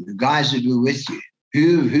men, the guys that were with you.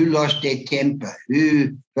 Who lost their temper?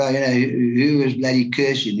 Who was bloody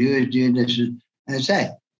cursing? Who was doing this? And I say,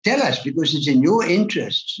 tell us, because it's in your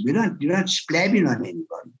interests. You're not splabbing on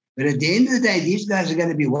anybody. But at the end of the day, these guys are going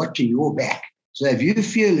to be watching your back. So if you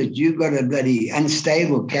feel that you've got a bloody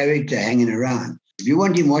unstable character hanging around, if you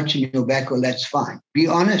want him watching your back, well, that's fine. Be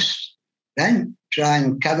honest. Don't try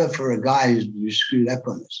and cover for a guy who's screwed up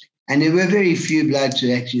on this thing. And there were very few blokes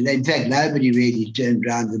who actually, in fact, nobody really turned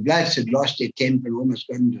around. The blokes had lost their temper and almost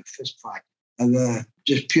got into a fist fight over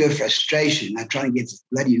just pure frustration. They're trying to get this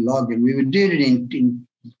bloody log. And we would do it in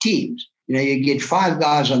teams. You'd get 5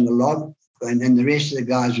 guys on the log, and then the rest of the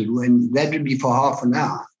guys would win. That would be for half an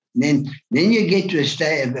hour. And then you get to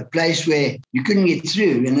a place where you couldn't get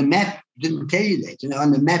through, and the map didn't tell you that.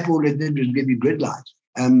 On the map, all it did was give you grid lines.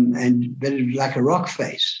 But it was like a rock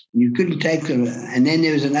face. You couldn't take them. And then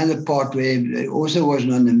there was another part where it also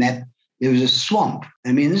wasn't on the map. There was a swamp.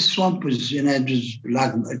 This swamp was, it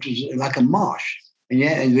was like a marsh.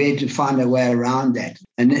 And we had to find a way around that.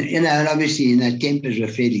 And, and obviously, tempers were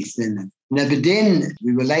fairly thin. But then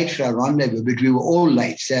we were late for our rendezvous, but we were all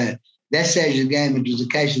late. So that stage of the game, it was a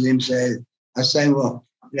case of them saying, well,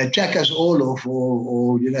 chuck us all off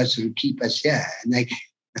or sort of keep us here. And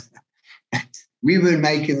we were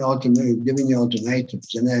making giving the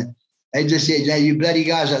ultimatums. And they just said, you bloody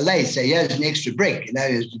guys are late. So here's an extra brick.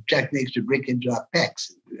 To chuck an extra brick into our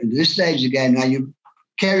packs. At this stage of the game, now you're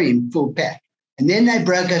carrying full pack. And then they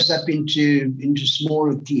broke us up into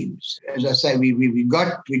smaller teams. As I say, we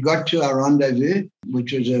got to our rendezvous,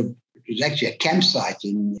 which was actually a campsite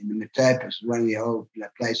in the Matopus, one of the old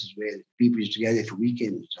places where people used to go there for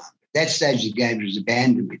weekends. That stage of the game was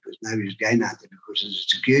abandoned because nobody was going out there because of the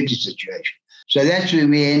security situation. So that's where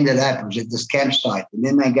we ended up. It was at this campsite. And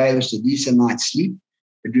then they gave us a decent night's sleep.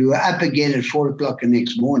 But we were up again at 4 o'clock the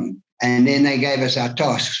next morning. And then they gave us our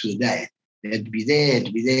tasks for the day. They had to be there,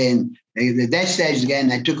 And at that stage of the game,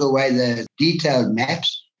 they took away the detailed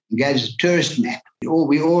maps and gave us a tourist map.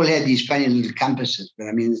 We all had these funny little compasses.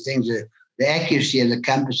 But, the accuracy of the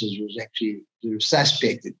compasses was actually sort of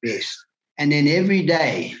suspect at best. And then every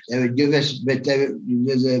day they would give us, but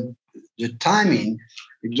the timing.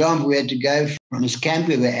 For example, we had to go from this camp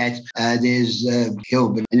we were at, there's a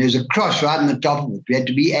hill, and there's a cross right on the top of it. We had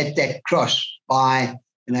to be at that cross by,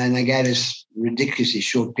 and they gave us ridiculously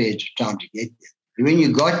short periods of time to get there. And when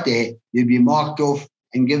you got there, you'd be marked off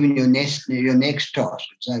and given your next task.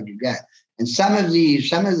 So you go. And some of the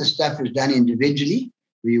stuff was done individually,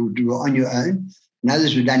 where you were on your own, and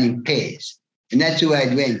others were done in pairs. And that's the way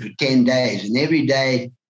it went for 10 days. And every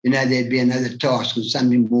day, there'd be another task or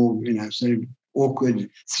something more, sort of awkward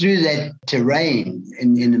through that terrain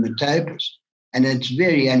in the Matopus. And it's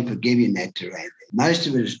very unforgiving, that terrain. Most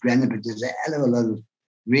of it is granite, but there's a hell of a lot of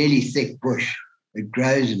really thick bush that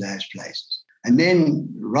grows in those places. And then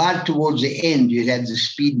right towards the end, you'd have the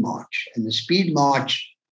speed march. And the speed march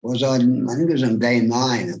was on day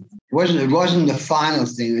 9. It wasn't the final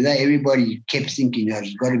thing. Everybody kept thinking,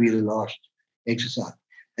 it's got to be the last exercise.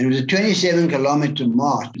 And it was a 27-kilometer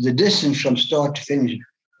march, the distance from start to finish.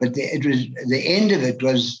 But the end of it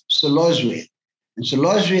was Solozwe. And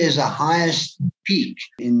Solozwe is the highest peak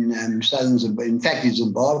in southern Zimbabwe. In fact, in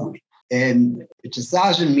Zimbabwe. It's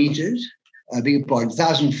 1,000 meters, I beg your pardon,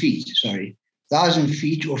 1,000 feet, 1,000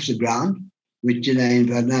 feet off the ground, which, I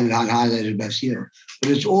don't know how high that is above sea level.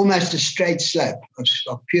 But it's almost a straight slope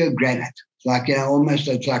of pure granite. It's like, almost,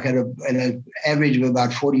 it's like at an average of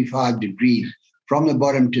about 45 degrees from the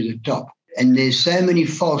bottom to the top. And there's so many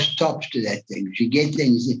false tops to that thing. If you get there,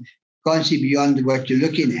 you can't see beyond what you're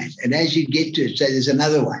looking at. And as you get to it, say there's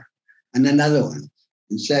another one. and another one.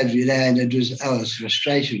 And so, and it was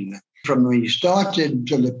frustration. From when you started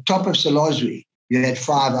to the top of Salazwe, you had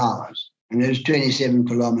 5 hours, and it was 27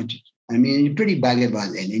 kilometers. I mean, you're pretty buggered by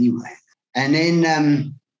then anyway. And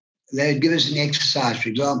then they'd give us an exercise, for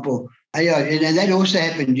example. And that also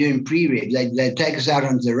happened during pre-rev. They'd take us out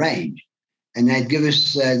onto the range, and they'd give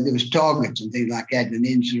us targets and things like that, and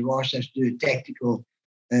then sort of ask us to do a tactical,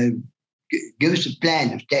 give us a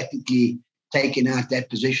plan of tactically taking out that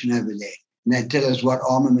position over there. And they'd tell us what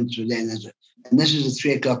armaments were there. And this is at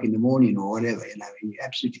 3 o'clock in the morning or whatever, and you're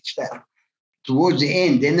absolutely stuck. Towards the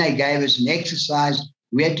end, then they gave us an exercise.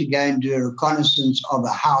 We had to go and do a reconnaissance of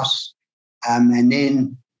a house, and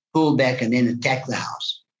then pull back and then attack the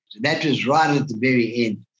house. So that was right at the very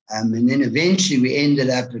end. And then eventually we ended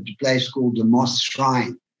up at a place called the Moth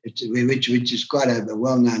Shrine, which is quite a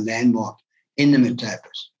well-known landmark in the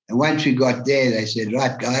Metopus. And once we got there, they said,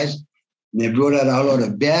 right, guys, and they brought out a whole lot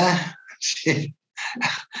of beer.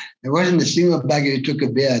 There wasn't a single bugger who took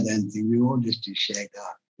a beer, I don't think. We were all just too shagged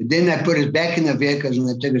out. But then they put us back in the vehicles and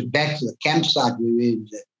they took us back to the campsite we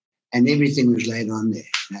were, and everything was laid on there.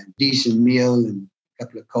 Decent meal and a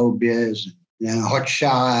couple of cold beers, and a hot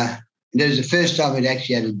shower. And that was the first time we'd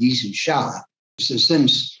actually had a decent shower. So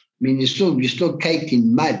since, I mean, you're still caked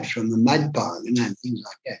in mud from the mud pile, and things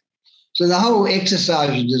like that. So the whole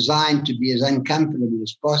exercise was designed to be as uncomfortable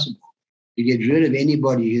as possible, to get rid of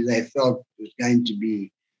anybody who they felt was going to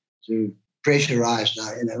be sort of pressurized.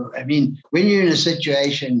 I mean, when you're in a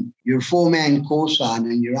situation, you're a 4-man call sign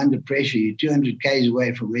and you're under pressure, you're 200 k's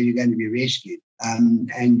away from where you're going to be rescued,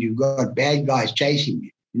 and you've got bad guys chasing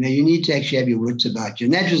you. You need to actually have your wits about you.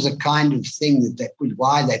 And that was the kind of thing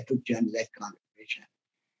why they put you under that kind of pressure.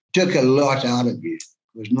 It took a lot out of you.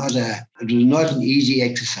 It was not an easy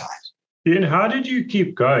exercise. Ian, how did you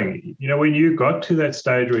keep going? When you got to that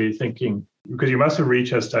stage where you're thinking, because you must have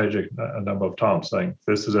reached that stage a number of times saying,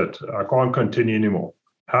 this is it, I can't continue anymore.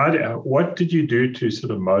 What did you do to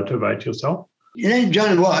sort of motivate yourself?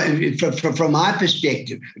 John, from my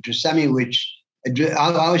perspective, it was something which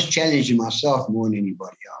I was challenging myself more than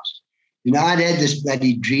anybody else. I'd had this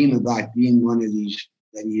bloody dream about being one of these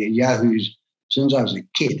yahoos since I was a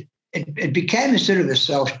kid. It became a sort of a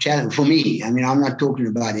self-challenge for me. I mean, I'm not talking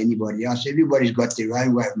about anybody else. Everybody's got their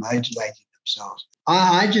own way of motivating themselves.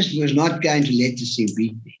 I just was not going to let this thing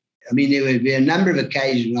beat me. I mean, there would be a number of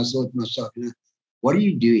occasions when I thought to myself, what are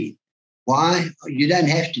you doing? Why? You don't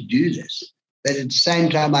have to do this. But at the same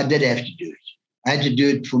time, I did have to do it. I had to do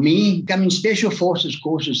it for me. I mean, special forces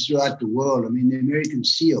courses throughout the world. I mean, the American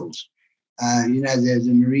SEALs,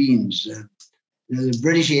 the Marines, the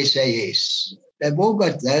British SAS. They've all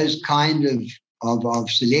got those kind of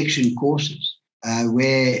selection courses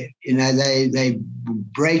where, they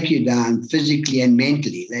break you down physically and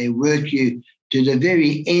mentally. They work you to the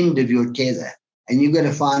very end of your tether, and you've got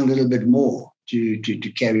to find a little bit more to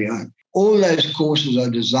carry on. All those courses are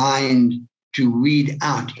designed to weed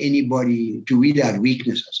out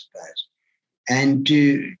weakness, I suppose. And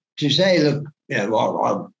to say, look,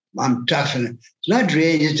 I'm tough. And it's not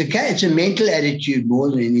really, it's a mental attitude more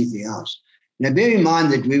than anything else. Now, bear in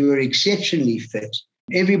mind that we were exceptionally fit.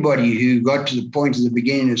 Everybody who got to the point of the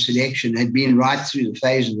beginning of selection had been right through the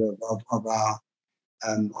phases of our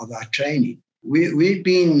training. We'd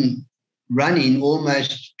been running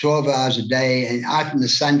almost 12 hours a day and out in the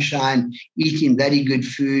sunshine, eating very good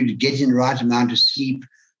food, getting the right amount of sleep,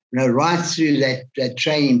 right through that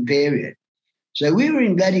training period. So we were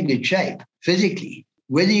in bloody good shape physically.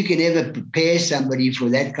 Whether you can ever prepare somebody for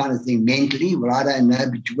that kind of thing mentally, well, I don't know,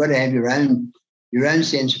 but you've got to have your own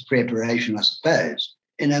sense of preparation, I suppose.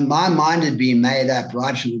 My mind had been made up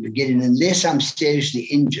right from the beginning. Unless I'm seriously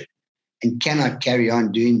injured and cannot carry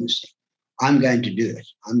on doing this thing, I'm going to do it.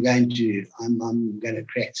 I'm going to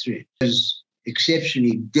crack through it. It was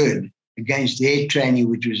exceptionally good against their training,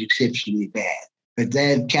 which was exceptionally bad. But they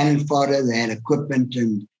had cannon fodder, they had equipment,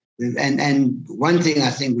 and one thing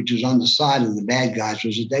I think which was on the side of the bad guys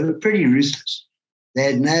was that they were pretty ruthless.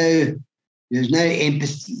 There was no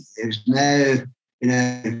empathy. There's no,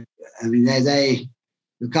 they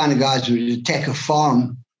the kind of guys who would attack a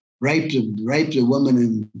farm, rape the woman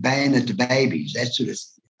and bayonet the babies, that sort of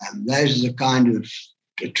thing. Those are the kind of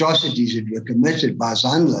atrocities that were committed by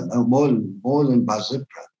Zandler, more than by Zipra.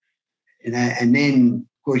 And then,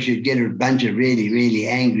 of course, you'd get a bunch of really, really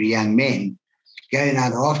angry young men going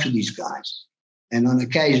out after these guys. And on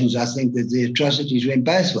occasions, I think that the atrocities went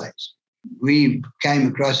both ways. We came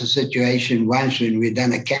across a situation once when we'd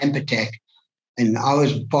done a camp attack, and I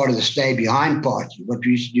was part of the stay behind party. What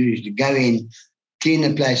we used to do is to go in, clean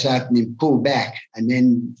the place out, and then pull back, and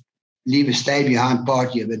then leave a stay behind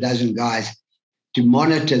party of a dozen guys to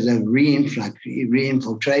monitor the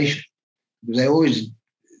reinfiltration, because they always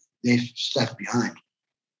left stuff behind.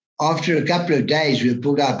 After a couple of days, we were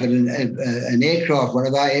pulled up, but an aircraft, one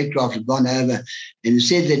of our aircraft had gone over, and it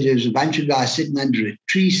said that there was a bunch of guys sitting under a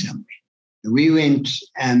tree somewhere. And we went,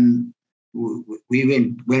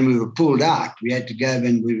 when we were pulled out, we had to go,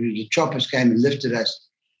 and the choppers came and lifted us.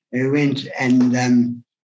 And we went, and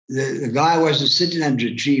the guy wasn't sitting under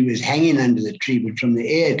a tree, he was hanging under the tree, but from the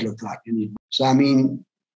air it looked like. So, I mean,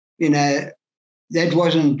 you know, that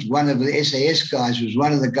wasn't one of the SAS guys, it was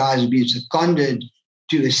one of the guys who'd been seconded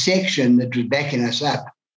to a section that was backing us up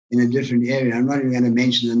in a different area. I'm not even going to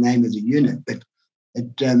mention the name of the unit, but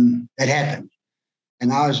it happened.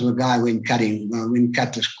 And I was the guy who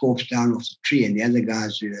cut this corpse down off the tree, and the other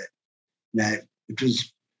guys who, it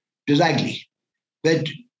was ugly. But,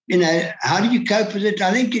 you know, how did you cope with it?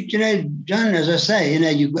 I think, you know, John, as I say, you know,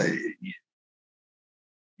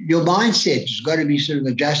 your mindset has got to be sort of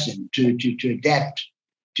adjusted to adapt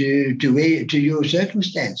to your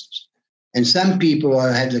circumstances. And some people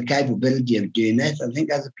have the capability of doing that. I think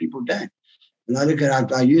other people don't. And I look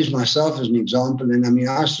at, I use myself as an example, and I mean,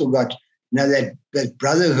 I still got, you know, that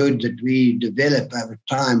brotherhood that we develop over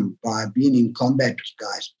time by being in combat with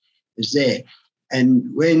guys is there.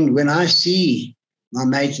 And when I see my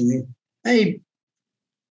mates and think, hey,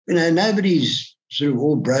 you know, nobody's sort of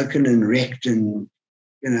all broken and wrecked and,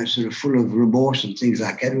 you know, sort of full of remorse and things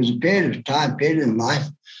like that. It was a period in life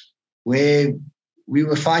where we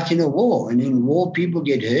were fighting a war, and in war people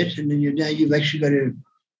get hurt, and then, you know, you've actually got to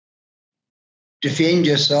defend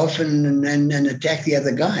yourself and attack the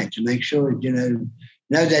other guy to make sure, you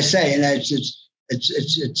know, they say, you know,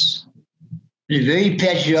 it's very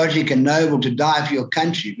patriotic and noble to die for your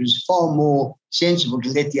country, but it's far more sensible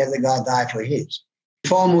to let the other guy die for his.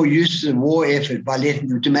 Far more use of the war effort by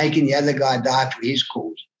making the other guy die for his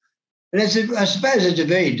cause. And I suppose it's a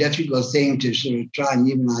very difficult thing to sort of try and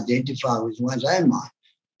even identify with one's own mind.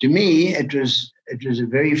 To me, it was a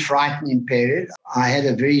very frightening period. I had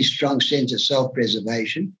a very strong sense of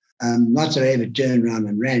self-preservation. Not that I ever turned around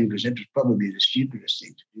and ran, because that was probably the stupidest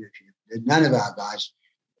thing to do. None of our guys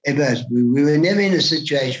ever. We were never in a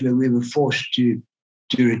situation where we were forced to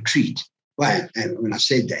retreat. Well, and when I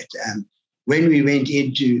said that, when we went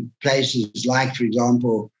into places like, for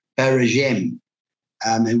example, Rhodesian,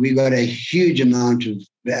 and we got a huge amount of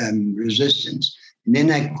resistance. And then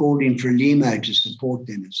they called in for a limo to support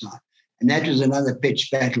them and so on. And that was another pitched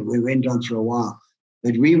battle. We went on for a while.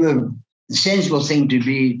 But the sensible thing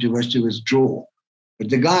was to withdraw. But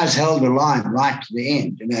the guys held the line right to the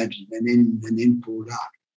end, you know, and then pulled out.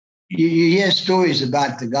 You hear stories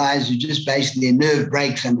about the guys who just basically, their nerve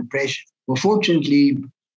breaks under pressure. Well, fortunately,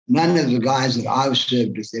 none of the guys that I was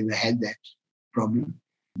served with ever had that problem.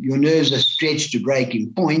 Your nerves are stretched to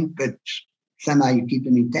breaking point, but somehow you keep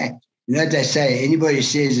them intact. You know what they say? Anybody who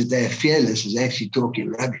says that they're fearless is actually talking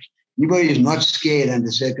rubbish. Anybody who's not scared under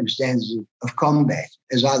circumstances of combat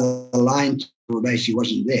is either lying or basically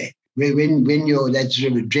wasn't there. When that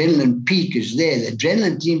sort of adrenaline peak is there, the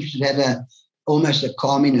adrenaline seems to have almost a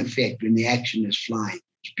calming effect when the action is flying.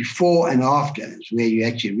 It's before and after is where you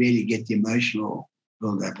actually really get the emotional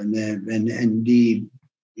build up and the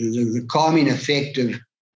calming effect of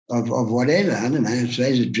whatever, I don't know, it's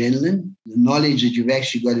adrenaline, the knowledge that you've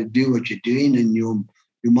actually got to do what you're doing, and your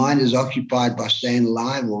mind is occupied by staying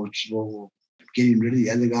alive or getting rid of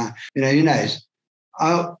the other guy. You know, who knows?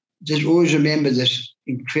 I just always remember this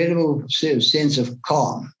incredible sort of sense of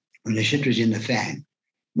calm when the shit was in the fan.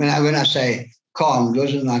 When I say calm, it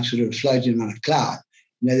wasn't like sort of floating on a cloud.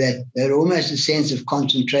 You know, that almost a sense of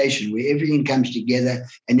concentration where everything comes together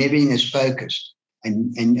and everything is focused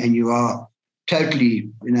and you are totally,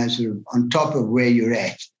 you know, sort of on top of where you're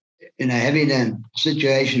at. You know, having a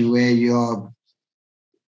situation where you're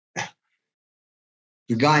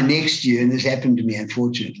the guy next to you, and this happened to me,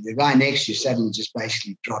 unfortunately, the guy next to you suddenly just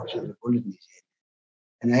basically drops with a bullet in his head.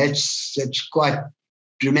 And that's quite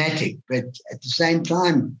dramatic, but at the same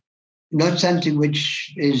time, not something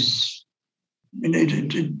which is, you know,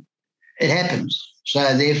 it happens.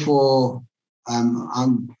 So therefore,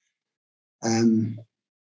 you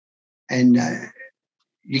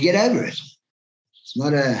get over it. It's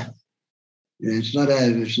not a, you know, it's not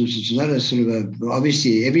a sort of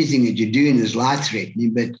obviously everything that you're doing is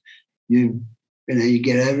life-threatening, but you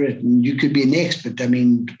get over it and you could be next. But I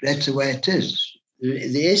mean, that's the way it is.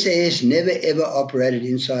 The SAS never ever operated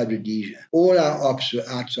inside Rhodesia. All our ops were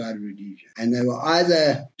outside of Rhodesia, and they were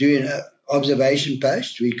either doing an observation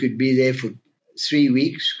post. We could be there for 3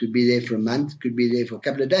 weeks, could be there for a month, could be there for a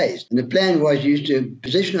couple of days. And the plan was used to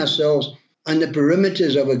position ourselves on the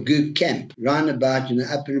perimeters of a gook camp, round about,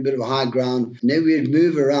 up in a bit of high ground, and then we'd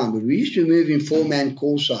move around. But we used to move in 4-man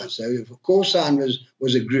call signs. So if a call sign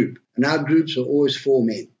was a group, and our groups were always 4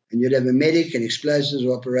 men. And you'd have a medic, an explosives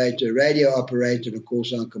operator, a radio operator, and a call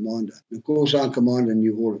sign commander. And the call sign commander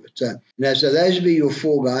knew all of it. So, so those would be your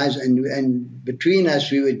 4 guys, and between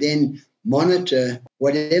us, we would then monitor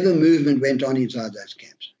whatever movement went on inside those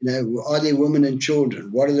camps. Are there women and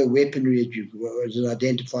children? What are the weaponry? Is it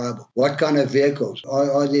identifiable? What kind of vehicles?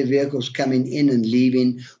 Are there vehicles coming in and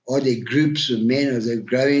leaving? Are there groups of men? Are they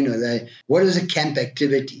growing? What is the camp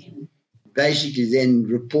activity? Basically then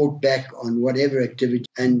report back on whatever activity,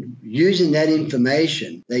 and using that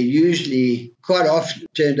information, they usually quite often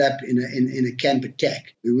turned up in a camp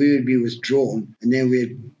attack where we would be withdrawn, and then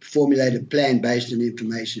we'd formulate a plan based on the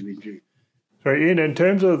information we drew. So Ian, in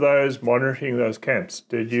terms of those monitoring those camps,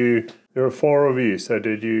 there were 4 of you, so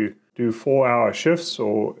did you do 4-hour shifts,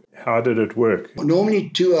 or how did it work?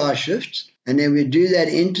 Normally 2-hour shifts, and then we'd do that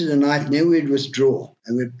into the night, and then we'd withdraw,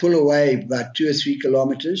 and we'd pull away about 2 or 3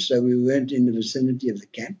 kilometers, so we weren't in the vicinity of the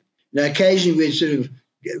camp. Now, occasionally we'd sort of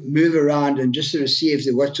move around and just sort of see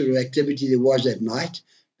what sort of activity there was at night,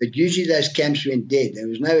 but usually those camps went dead. There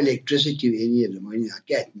was no electricity in any of them or anything like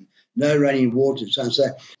that, and no running water and so on. So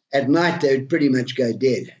at night, they would pretty much go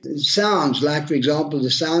dead. It sounds like, for example, the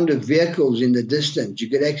sound of vehicles in the distance, you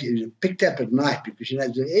could actually picked up at night because,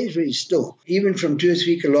 the air is very still. Even from 2 or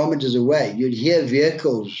 3 kilometers away, you'd hear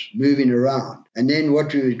vehicles moving around. And then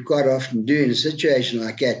what we would quite often do in a situation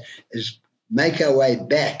like that is make our way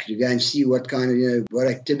back to go and see what kind of, what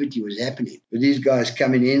activity was happening. With these guys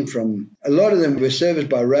coming in from, a lot of them were serviced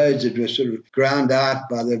by roads that were sort of ground out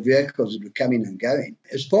by the vehicles that were coming and going.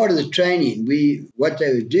 As part of the training, what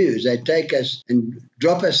they would do is they'd take us and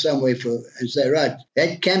drop us somewhere and say, right,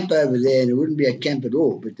 that camp over there, and it wouldn't be a camp at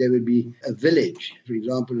all, but there would be a village. For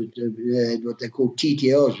example, what they call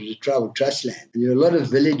TTLs, which is tribal trust land. And there were a lot of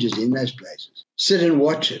villages in those places. Sit and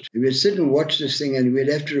watch it. We would sit and watch this thing, and we'd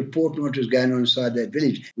have to report on what was going on inside that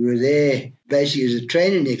village. We were there basically as a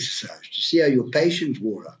training exercise to see how your patience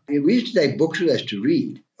wore up. We used to take books with us to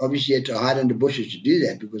read. Obviously, you had to hide under bushes to do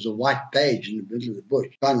that because a white page in the middle of the bush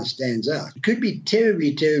kind of stands out. It could be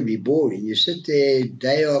terribly, terribly boring. You sit there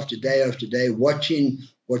day after day after day watching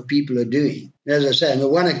what people are doing. As I say, on the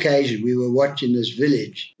one occasion, we were watching this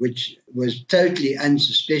village, which was totally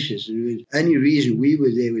unsuspicious. And the only reason we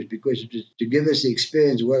were there was because it was to give us the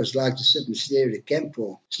experience of what it's like to sit and stare at a camp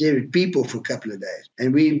stare at people for a couple of days.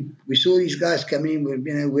 And we saw these guys coming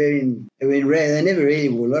in, wearing, they never really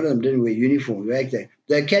wore, a lot of them didn't wear uniforms.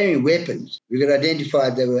 They're carrying weapons. We could identify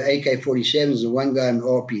they were AK-47s and one guy an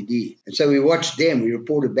RPD. And so we watched them. We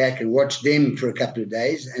reported back and watched them for a couple of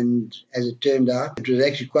days. And as it turned out, it was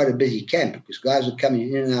actually quite a busy camp because guys were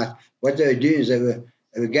coming in and out. What they were doing is they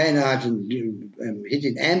were going out and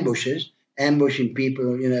hitting ambushes, ambushing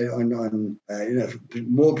people,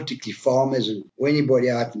 more particularly farmers or anybody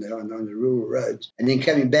out on the rural roads, and then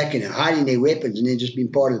coming back and hiding their weapons and then just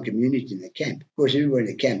being part of the community in the camp. Of course, everybody in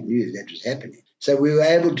the camp knew that was happening. So we were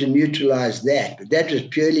able to neutralize that. But that was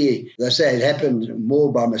purely, as I say, it happened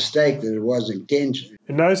more by mistake than it was intention.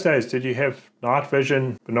 In those days, did you have night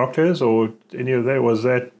vision binoculars or any of that? Was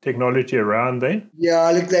that technology around then? Yeah,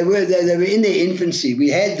 look, they were in their infancy. We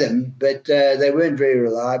had them, but they weren't very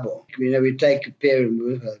reliable. We'd take a pair and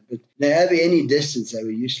move her. But over any distance, they were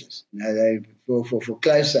useless. For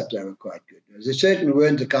close-up, they were quite good. They certainly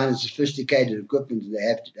weren't the kind of sophisticated equipment that they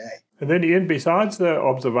have today. And then, Ian, besides the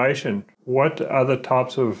observation, what other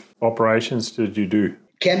types of operations did you do?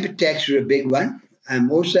 Camp attacks were a big one.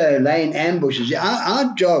 Also laying ambushes.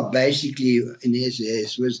 Our job basically in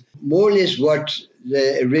SAS was more or less what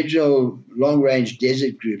the original long-range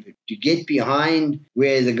desert group, to get behind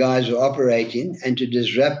where the guys were operating and to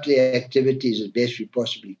disrupt their activities as best we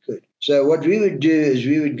possibly could. So what we would do is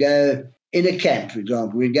we would go in a camp, for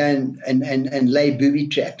example, we'd go and lay booby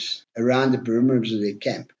traps around the perimeters of their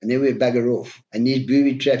camp, and then we'd bugger off. And these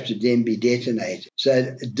booby traps would then be detonated. So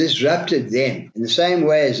it disrupted them in the same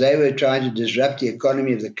way as they were trying to disrupt the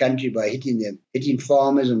economy of the country by hitting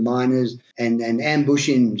farmers and miners and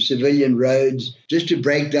ambushing civilian roads just to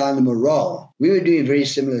break down the morale. We were doing very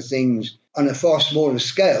similar things on a far smaller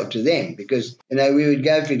scale to them because, we would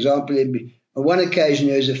go, for example, on one occasion,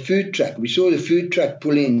 there was a food truck. We saw the food truck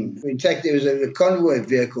pull in. In fact, there was a convoy of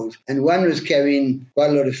vehicles, and one was carrying quite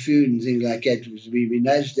a lot of food and things like that. We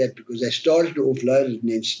noticed that because they started to offload it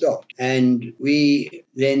and then stopped. And we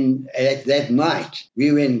then, at that night,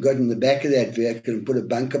 we went and got in the back of that vehicle and put a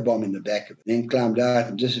bunker bomb in the back of it, then climbed out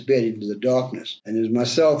and disappeared into the darkness. And it was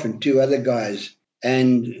myself and 2 other guys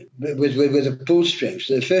and with a pull string.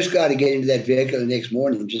 So the first guy to get into that vehicle the next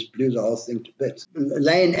morning just blew the whole thing to bits.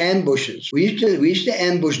 Laying ambushes. We used to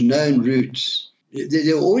ambush known routes.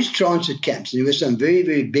 There were always transit camps. There were some very,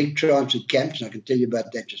 very big transit camps, and I can tell you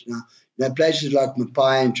about that just now. Places like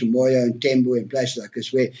Mapai and Chamoyo and Tembo and places like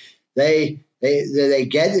this where they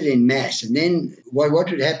gathered in mass, and then what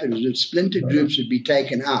would happen is that splinter groups would be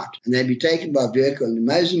taken out, and they'd be taken by vehicle. In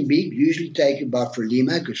Mozambique, usually taken by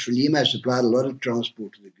Frelimo, because Frelimo supplied a lot of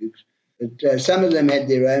transport to the groups. But some of them had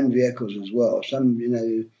their own vehicles as well. Some,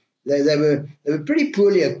 they were pretty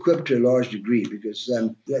poorly equipped to a large degree because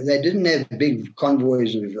they didn't have big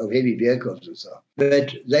convoys of heavy vehicles and so on.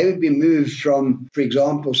 But they would be moved from, for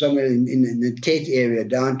example, somewhere in the Tet area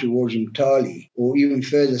down towards Mtali, or even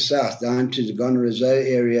further south down to the Gonarozo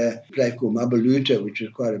area, a place called Mabaluta, which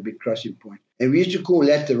was quite a big crossing point. And we used to call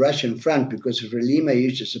that the Russian front because Frelimo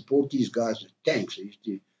used to support these guys with tanks.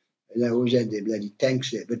 They always had their bloody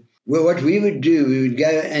tanks there. But what we would do, we would go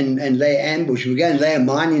and lay ambush. We would go and lay a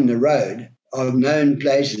mine in the road of known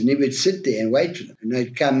places, and we would sit there and wait for them. And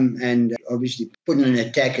they'd come and obviously put in an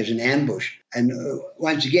attack as an ambush. And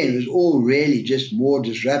once again, it was all really just more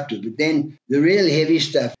disruptive. But then the real heavy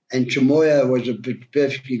stuff, and Chamoyo was a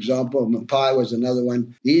perfect example, Mapai was another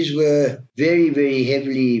one. These were very, very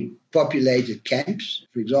heavily populated camps.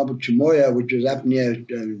 For example, Chamoyo, which was up near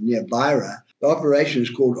Beira, the operation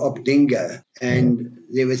was called Op Dingo, and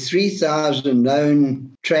there were 3,000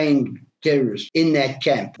 known trained terrorists in that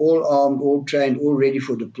camp, all armed, all trained, all ready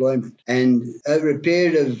for deployment. And over a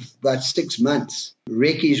period of about 6 months,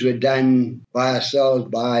 recce's were done by ourselves,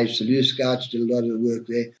 by Salute Scouts, did a lot of the work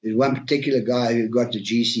there. There's one particular guy who got the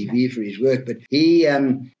GCV for his work, but he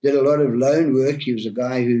did a lot of lone work. He was a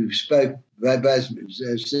guy who spoke both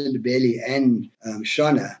Sindebele and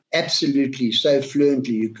Shona absolutely so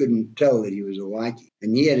fluently you couldn't tell that he was a whitey.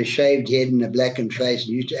 And he had a shaved head and a blackened face, and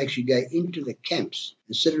he used to actually go into the camps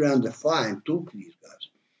and sit around the fire and talk to these guys.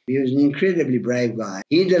 He was an incredibly brave guy.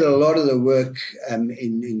 He did a lot of the work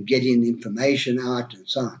in getting information out and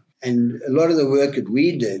so on. And a lot of the work that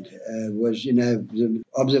we did was, the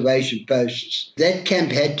observation posts. That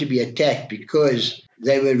camp had to be attacked because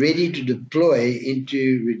they were ready to deploy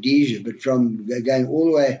into Rhodesia, but from going all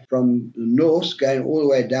the way from the north, going all the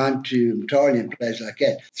way down to Mtali and places like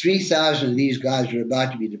that. 3,000 of these guys were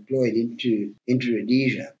about to be deployed into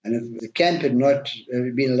Rhodesia. And if the camp had not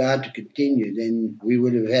been allowed to continue, then we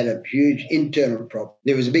would have had a huge internal problem.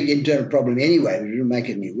 There was a big internal problem anyway, but it didn't make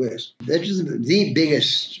it any worse. That was the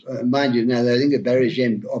biggest, mind you, now I think the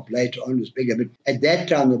Rhodesian op later on was bigger, but at that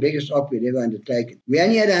time, the biggest op we'd ever undertaken. We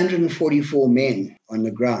only had 144 men on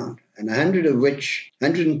the ground, and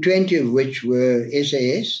 120 of which were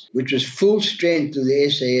SAS, which was full strength of the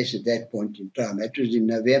SAS at that point in time. That was in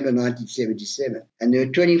November 1977. And there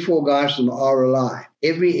were 24 guys from RLI,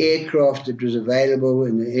 every aircraft that was available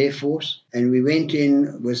in the Air Force, and we went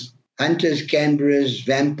in with Hunters, Canberras,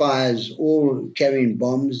 Vampires, all carrying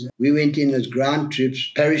bombs. We went in as ground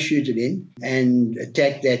troops, parachuted in, and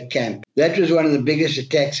attacked that camp. That was one of the biggest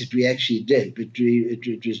attacks that we actually did, but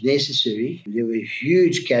it was necessary. There were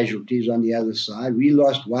huge casualties on the other side. We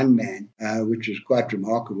lost one man, which was quite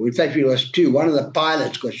remarkable. In fact, we lost two. One of the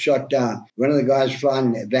pilots got shot down. One of the guys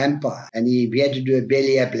flying a Vampire, and he had to do a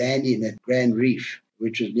belly-up landing at Grand Reef,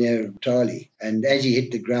 which was near Mtali. And as he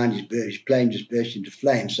hit the ground, his plane just burst into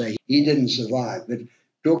flames. So he didn't survive. But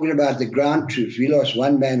talking about the ground troops, we lost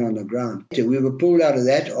one man on the ground. So we were pulled out of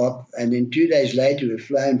that op, and then 2 days later, we were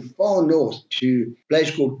flown far north to a place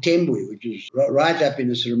called Tembwe, which is right up in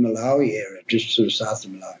the sort of Malawi area, just sort of south of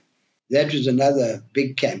Malawi. That was another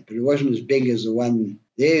big camp, but it wasn't as big as the one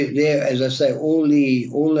there. As I say, all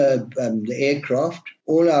the aircraft,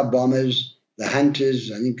 all our bombers, the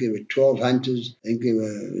Hunters, I think there were 12 Hunters. I think there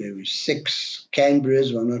were 6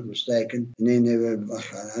 Canberras, if I'm not mistaken. And then there were,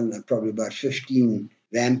 I don't know, probably about 15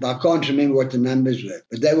 Vampires. I can't remember what the numbers were.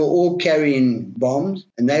 But they were all carrying bombs,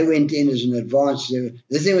 and they went in as an advance.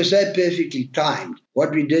 The thing was so perfectly timed.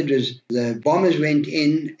 What we did was the bombers went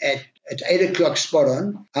in at 8 o'clock spot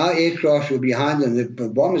on. Our aircraft were behind them. The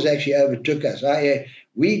bombers actually overtook us.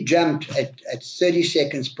 We jumped at 30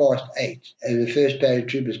 seconds past 8, and the first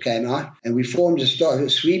paratroopers came out, and we formed a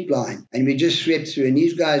sweep line, and we just swept through. And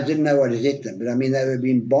these guys didn't know what had hit them, but I mean, they were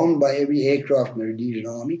being bombed by every aircraft in the Rhodesian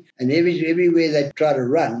army, and everywhere they tried to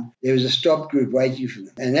run, there was a stop group waiting for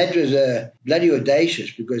them. And that was bloody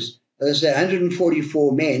audacious because, as I say,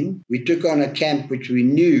 144 men, we took on a camp which we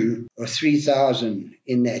knew of 3,000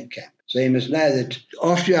 in that camp. So you must know that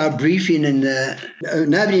after our briefing, and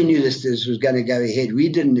nobody knew this was going to go ahead.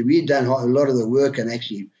 We'd done a lot of the work and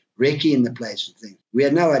actually recceing the place and things. We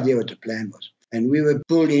had no idea what the plan was. and we were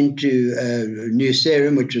pulled into New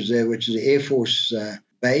Serum, which was an Air Force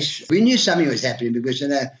base. We knew something was happening because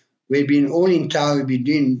we'd been all in town. We'd been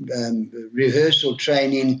doing rehearsal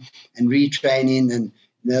training and retraining, and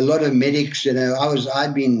a lot of medics.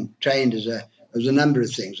 I'd been trained as a number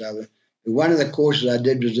of things. One of the courses I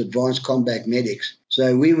did was advanced combat medics.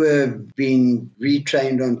 So we were being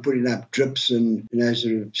retrained on putting up drips and,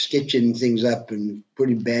 sort of stitching things up and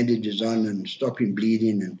putting bandages on and stopping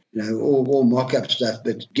bleeding and, all mock-up stuff,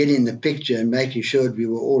 but getting the picture and making sure we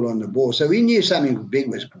were all on the ball. So we knew something big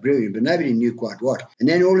was brewing, but nobody knew quite what. And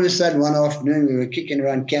then all of a sudden, one afternoon, we were kicking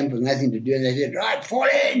around camp with nothing to do, and they said, right, fall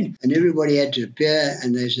in! And everybody had to appear,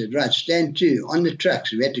 and they said, right, stand to, on the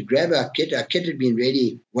trucks. We had to grab our kit. Our kit had been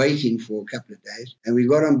ready, waiting for a couple of days. And we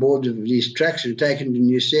got on board of these trucks and taken to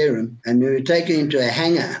New Serum, and we were taken into a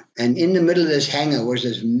hangar. And in the middle of this hangar was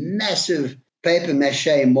this massive paper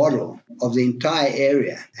mache model of the entire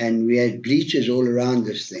area, and we had bleachers all around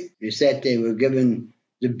this thing. We sat there, we were given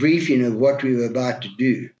the briefing of what we were about to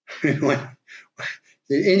do.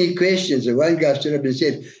 Any questions? And one guy stood up and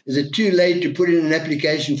said, is it too late to put in an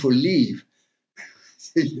application for leave?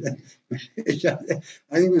 I think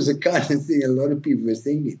it was the kind of thing a lot of people were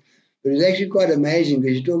thinking. But it's actually quite amazing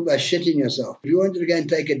because you talk about shitting yourself. If you wanted to go and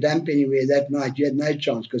take a dump anywhere that night, you had no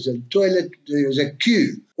chance because the toilet, there was a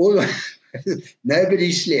queue.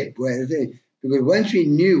 Nobody slept. Because once we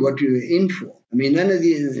knew what we were in for, I mean, none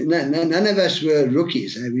of us were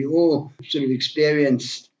rookies. We all sort of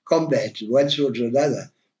experienced combat of one sort or another.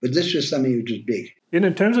 But this was something which was big. And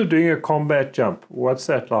in terms of doing a combat jump, what's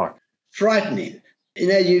that like? Frightening.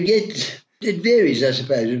 It varies, I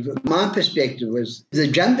suppose. My perspective was the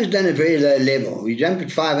jump is done at a very low level. We jump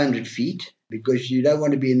at 500 feet because you don't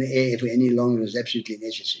want to be in the air for any longer than is absolutely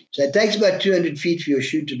necessary. So it takes about 200 feet for your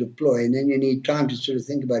chute to deploy, and then you need time to sort of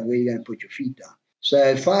think about where you're going to put your feet down.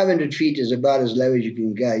 So 500 feet is about as low as you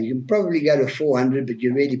can go. You can probably go to 400, but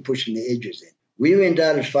you're really pushing the edges then. We went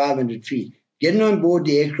out at 500 feet. Getting on board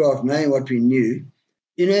the aircraft, knowing what we knew,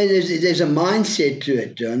 there's a mindset to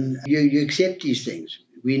it, John. You accept these things.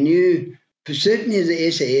 We knew, certainly as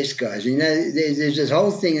the SAS guys, there's this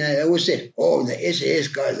whole thing, they always said, the SAS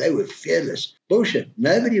guys, they were fearless. Bullshit.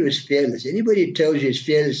 Nobody was fearless. Anybody who tells you is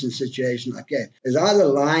fearless in a situation like that is either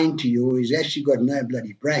lying to you or he's actually got no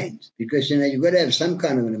bloody brains, because, you've got to have some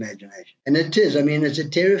kind of an imagination. And it is. I mean, it's a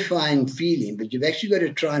terrifying feeling, but you've actually got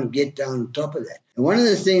to try and get down on top of that. And one of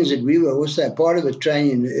the things that we were also part of the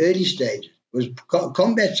training in the early stages was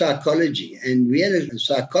combat psychology, and we had a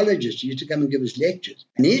psychologist who used to come and give us lectures.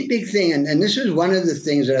 And his big thing, and this was one of the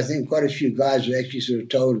things that I think quite a few guys were actually sort of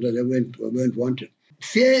told that they weren't wanted.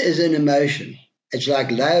 Fear is an emotion. It's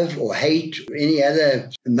like love or hate or any other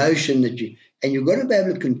emotion and you've got to be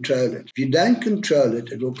able to control it. If you don't control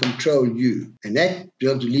it, it will control you, and that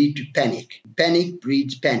will lead to panic. Panic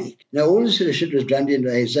breeds panic. Now, all this sort of shit was drummed into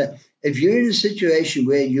our heads. So if you're in a situation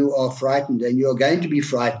where you are frightened and you're going to be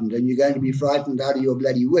frightened and you're going to be frightened out of your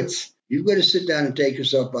bloody wits, you've got to sit down and take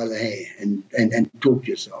yourself by the hair and talk to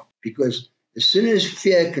yourself. Because as soon as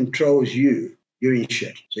fear controls you, you're in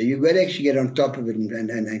shit. So you've got to actually get on top of it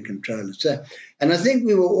and control it. So, and I think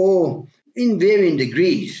we were all in varying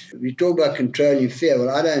degrees. We talk about controlling fear. Well,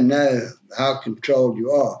 I don't know how controlled you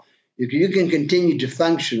are. If you can continue to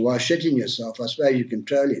function while shitting yourself, I suppose you're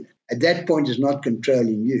controlling it. At that point, it's not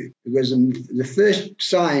controlling you, because the first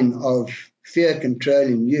sign of fear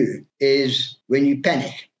controlling you is when you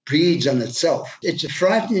panic. Breeds on itself. It's a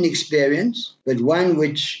frightening experience, but one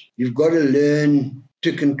which you've got to learn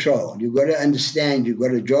to control. You've got to understand you've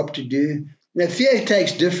got a job to do. Now, fear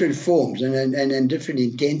takes different forms and different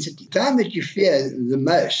intensity. The time that you fear the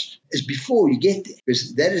most is before you get there,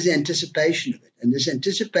 because that is the anticipation of it. And this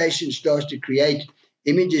anticipation starts to create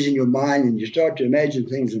images in your mind, and you start to imagine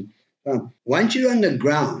things. And once you're on the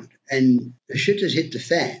ground and the shit has hit the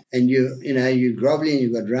fan, and you're groveling,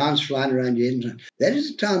 you've got rounds flying around your head, that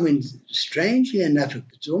is the time when, strangely enough,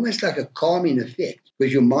 it's almost like a calming effect.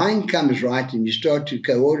 Because your mind comes right and you start to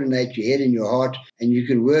coordinate your head and your heart, and you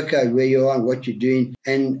can work out where you are and what you're doing.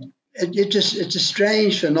 And it's a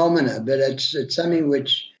strange phenomena, but it's something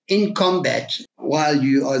which in combat, while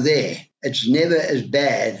you are there, it's never as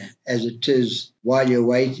bad as it is while you're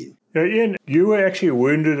waiting. Now, Ian, you were actually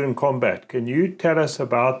wounded in combat. Can you tell us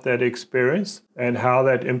about that experience and how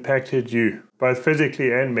that impacted you, both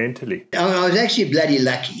physically and mentally? I was actually bloody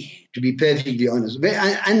lucky. to be perfectly honest. But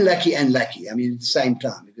unlucky. I mean, at the same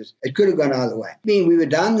time, because it could have gone either way. I mean, we were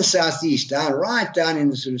down the southeast, right down in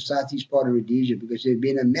the sort of southeast part of Rhodesia, because there had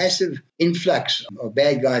been a massive influx of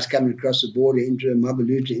bad guys coming across the border into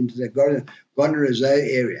Mabaluta, into the Gondarazo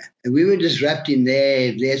area. And we were disrupting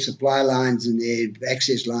their supply lines and their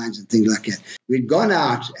access lines and things like that. We'd gone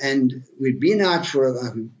out, and we'd been out for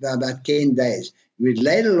about 10 days. We'd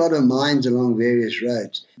laid a lot of mines along various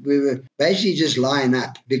roads. We were basically just lying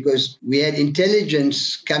up because we had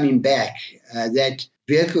intelligence coming back that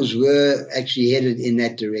vehicles were actually headed in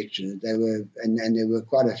that direction. They were, and there were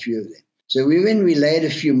quite a few of them. So we laid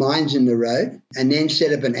a few mines in the road and then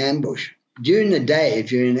set up an ambush. During the day,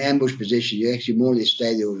 if you're in an ambush position, you actually more or less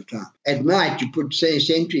stay there all the time. At night, you put, say,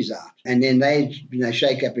 sentries out, and then they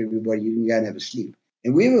shake up everybody. You can go and have a sleep.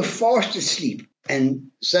 And we were fast asleep. And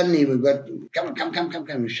suddenly we got,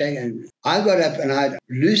 come, shake. And I got up and I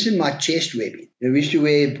loosened my chest webbing. We used to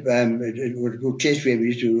wear what we call chest webbing. We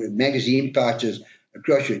used to wear magazine pouches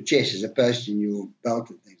across your chest as opposed to in your belt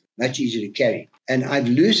and things. Much easier to carry. And I'd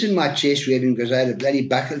loosened my chest webbing because I had a bloody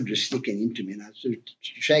buckle that was sticking into me, and I'd sort of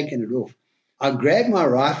shaken it off. I grabbed my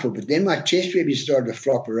rifle, but then my chest webbing started to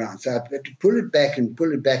flop around. So I had to pull it back and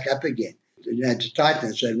pull it back up again to tighten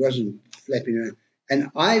it so it wasn't flapping around. And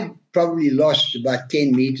I probably lost about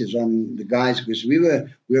 10 meters on the guys because we were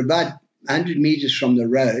about 100 meters from the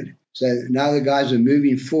road. So now the guys are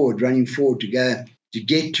moving forward, running forward to get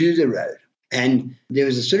to the road. And there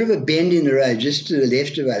was a sort of a bend in the road just to the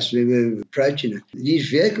left of us. We were approaching it. These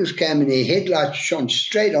vehicles came and their headlights shone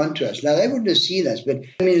straight onto us. Now, they wouldn't have seen us, but,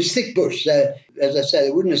 I mean, it's thick bush. So, as I say,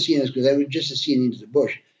 they wouldn't have seen us because they would just have seen into the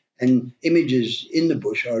bush. And images in the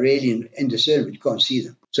bush are really indiscernible. You can't see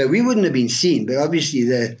them. So we wouldn't have been seen, but obviously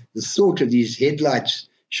the thought of these headlights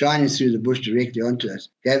shining through the bush directly onto us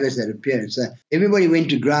gave us that appearance. So everybody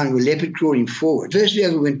went to ground, were leopard crawling forward. First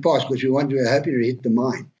vehicle went past because we were hoping to hit the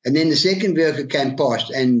mine. And then the second vehicle came past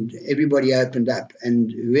and everybody opened up. And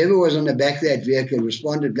whoever was on the back of that vehicle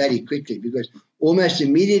responded bloody quickly because almost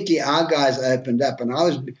immediately our guys opened up and I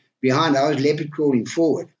was behind, I was leopard crawling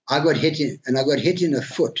forward. I got hit in the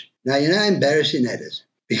foot. Now, you know how embarrassing that is.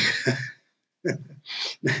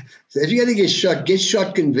 So if you're going to get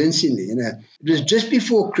shot convincingly, you know. It was just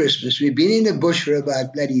before Christmas. We'd been in the bush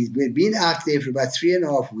we'd been out there for about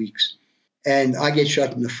 3.5 weeks, and I get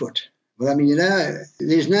shot in the foot. Well, I mean, you know,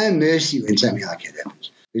 there's no mercy when something like that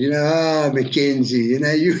happens. You know, Mackenzie, you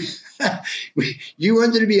know, you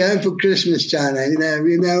wanted to be home for Christmas, China. You know,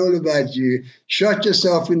 we know all about you. Shot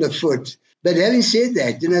yourself in the foot. But having said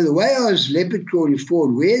that, you know, the way I was leopard crawling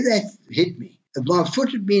forward, where that hit me, if my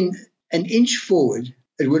foot had been an inch forward,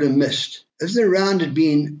 it would have missed. If the round had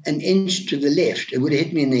been an inch to the left, it would have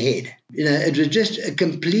hit me in the head. You know, it was just a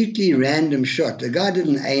completely random shot. The guy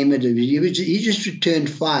didn't aim it. He just returned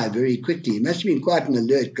fire very quickly. He must have been quite an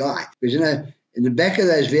alert guy. Because, you know, in the back of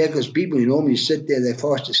those vehicles, people who normally sit there, they're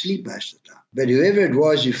fast asleep most of the time. But whoever it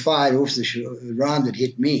was who fired off the round that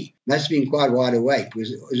hit me must have been quite wide awake.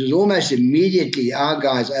 Because it was almost immediately our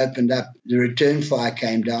guys opened up, the return fire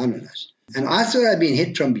came down on us. And I thought I'd been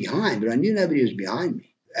hit from behind, but I knew nobody was behind me.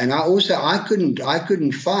 And I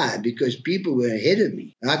couldn't fire because people were ahead of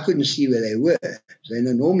me. And I couldn't see where they were. So, you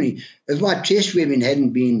know, normally, if my chest webbing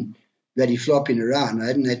hadn't been bloody flopping around, I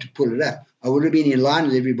hadn't had to pull it up, I would have been in line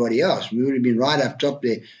with everybody else. We would have been right up top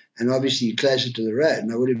there and obviously closer to the road.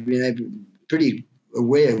 And I would have been pretty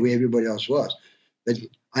aware of where everybody else was. But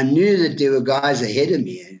I knew that there were guys ahead of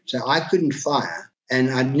me. So I couldn't fire. And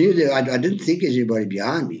I knew that I didn't think there was anybody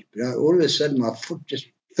behind me. But all of a sudden, my foot just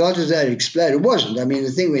felt as though it exploded. It wasn't. I mean,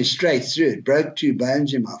 the thing went straight through. It broke 2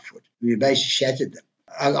 bones in my foot. We basically shattered them.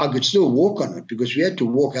 I could still walk on it because we had to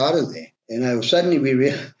walk out of there. And suddenly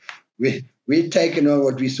we'd taken on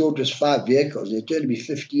what we thought was 5 vehicles. There turned to be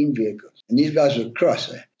 15 vehicles. And these guys were across.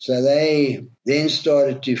 So they then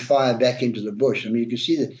started to fire back into the bush. I mean, you could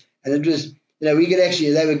see that. And it was... You know,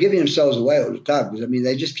 they were giving themselves away all the time because, I mean,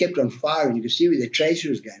 they just kept on firing. You could see where the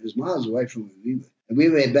tracer was going. It was miles away from where we were. And we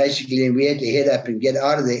were basically, and we had to head up and get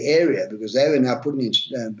out of the area because they were now putting in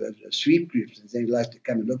sweep groups and things like that to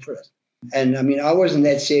come and look for us. And, I mean, I wasn't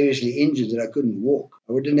that seriously injured that I couldn't walk.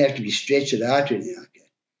 I didn't have to be stretched out or anything like that.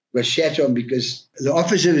 I was shat on because the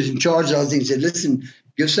officer who was in charge of all things said, listen,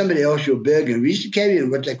 give somebody else your burger. We used to carry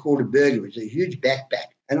what they called a burger, which is a huge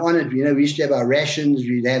backpack. And on it, you know, we used to have our rations,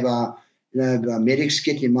 we'd have our medic's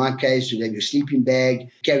kit in my case, you'd have your sleeping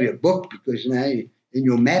bag, carry a book because, you know, in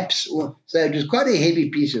your maps. So it was quite a heavy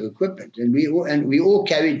piece of equipment. And we all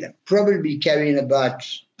carried them, probably carrying about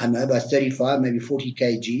 35, maybe 40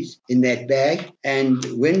 kgs in that bag. And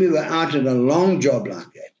when we were out on a long job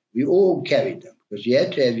like that, we all carried them because you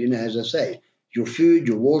had to have, you know, as I say, your food,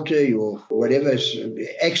 your water, your whatever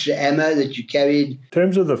extra ammo that you carried. In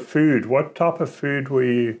terms of the food, what type of food were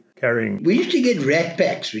you carrying? We used to get rat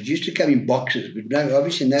packs, which used to come in boxes, but no,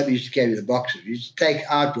 obviously nobody used to carry the boxes. We used to take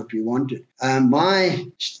out what we wanted. My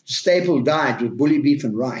staple diet was bully beef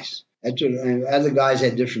and rice. That's what, other guys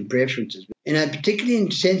had different preferences. Particularly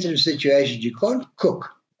in sensitive situations, you can't cook.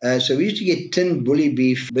 So we used to get tinned bully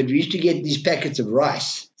beef, but we used to get these packets of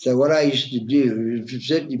rice. So what I used to do,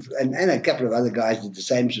 certainly, and a couple of other guys did the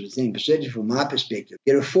same sort of thing, but certainly from my perspective,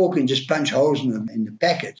 get a fork and just punch holes in the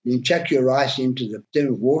packet, then chuck your rice into the tin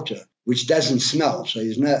of water, which doesn't smell, so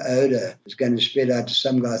there's no odor. It's going to spread out to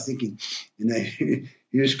some guy thinking,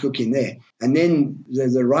 who's cooking there. And then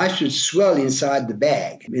the rice would swell inside the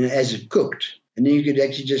bag, as it cooked. And then you could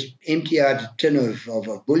actually just empty out a tin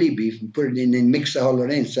of bully beef and put it in and mix the whole lot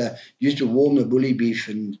in. So you used to warm the bully beef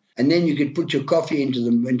and then you could put your coffee into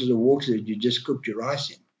the water that you just cooked your rice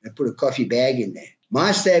in. And put a coffee bag in there.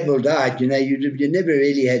 My staple diet, you never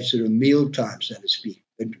really had sort of meal time, so to speak.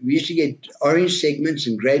 But we used to get orange segments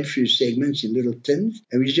and grapefruit segments in little tins.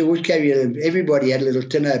 And we used to always carry everybody had a little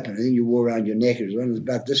tin opener. I think you wore around your neck. It was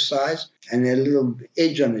about this size and had a little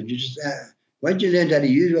edge on it. You just... once you learned how to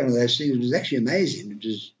use one of those things, it was actually amazing. It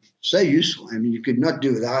was so useful. I mean, you could not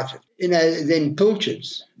do without it. Then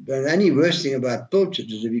pilchards. The only worst thing about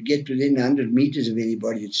pilchards is if you get within 100 meters of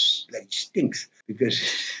anybody, it stinks. Because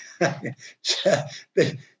but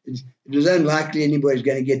it was unlikely anybody's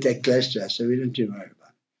going to get that close to us, so we didn't too worry about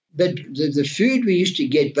it. But the food we used to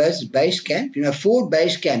get both at base camp, forward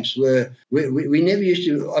base camps were, we never used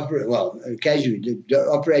to operate, well, occasionally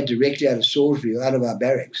operate directly out of Salisbury or out of our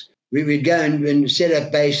barracks. We would go and set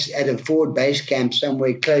up base at a forward base camp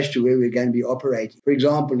somewhere close to where we were going to be operating. For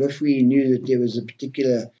example, if we knew that there was a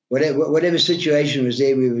particular, whatever situation was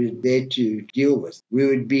there, we were there to deal with. We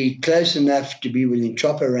would be close enough to be within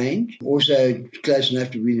chopper range, also close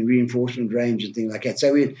enough to be within reinforcement range and things like that.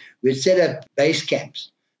 So we'd set up base camps.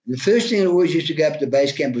 The first thing that always used to go up to the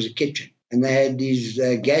base camp was a kitchen. And they had these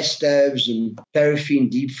gas stoves and paraffin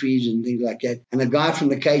deep freeze and things like that. And a guy from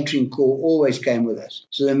the catering corps always came with us.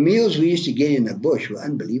 So the meals we used to get in the bush were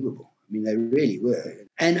unbelievable. I mean, they really were.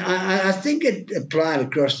 And I think it applied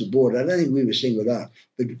across the board. I don't think we were singled out.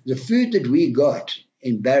 But the food that we got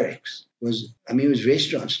in barracks was, it was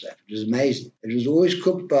restaurant stuff. It was amazing. It was always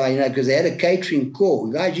cooked by, because they had a catering corps.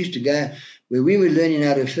 The guys used to go, where we were learning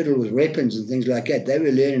how to fiddle with weapons and things like that, they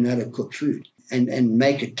were learning how to cook food and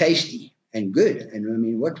make it tasty and good.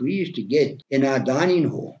 And what we used to get in our dining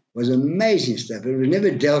hall was amazing stuff. It was never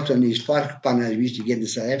dealt on these varkpannas we used to get in the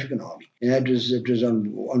South African Army. And it was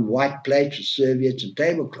on white plates with serviettes and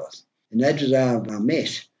tablecloths. And that was our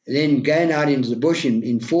mess. And then going out into the bush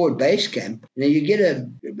in forward base camp, you get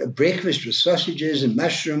a breakfast with sausages and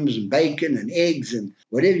mushrooms and bacon and eggs and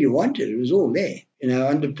whatever you wanted. It was all there.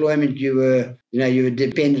 On deployment, you were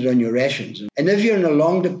dependent on your rations. And if you're in a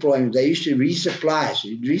long deployment, they used to resupply us.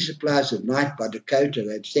 You'd resupply us at night by Dakota.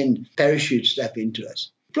 They'd send parachute stuff into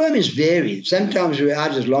us. Deployments varied. Sometimes we were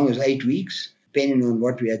out as long as 8 weeks, depending on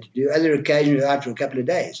what we had to do. Other occasions, we were out for a couple of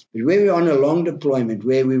days. But where we were on a long deployment,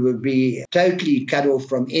 where we would be totally cut off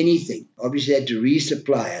from anything, obviously they had to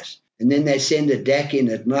resupply us. And then they send a DAC in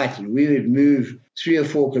at night, and we would move 3 or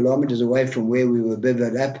 4 kilometers away from where we were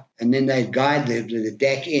bivouacked up, and then they'd guide the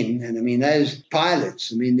DAC in. And those pilots,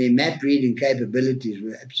 their map reading capabilities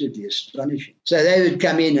were absolutely astonishing. So they would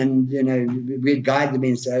come in and, we'd guide them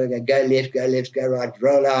in, so okay, go left, go right,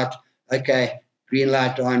 roll out, okay, green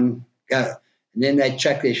light on, go. And then they'd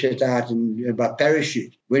chuck their shit out by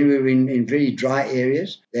parachute. When we were in very dry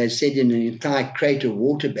areas, they'd send in an entire crate of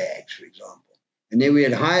water bags, for example. And then we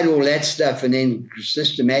had hide all that stuff and then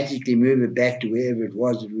systematically move it back to wherever it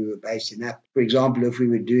was that we were basing up. For example, if we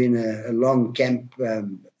were doing a long camp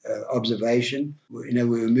observation, we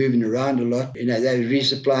were moving around a lot. They would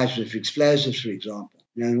resupply us with explosives, for example.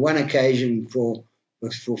 On one occasion for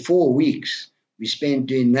 4 weeks, we spent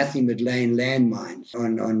doing nothing but laying landmines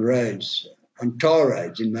on roads, on tar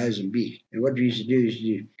roads in Mozambique. And what we used to do is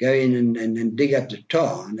you go in and dig up the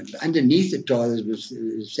tar. And underneath the tar,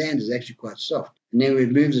 the sand is actually quite soft. And then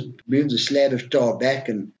we'd move the slab of tar back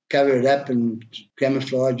and cover it up and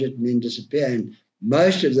camouflage it and then disappear. And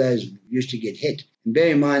most of those used to get hit. And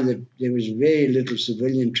bear in mind that there was very little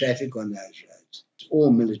civilian traffic on those roads. It's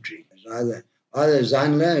all military. It was either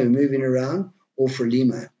Zanla, moving around, or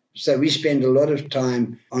Frelimo. So we spend a lot of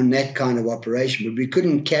time on that kind of operation, but we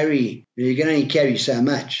couldn't carry, you can only carry so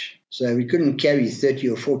much. So we couldn't carry 30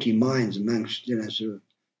 or 40 mines amongst, sort of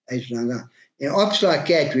 8 or 9 guys. In ops like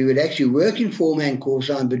that, we would actually work in 4-man call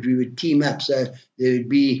sign, but we would team up. So there would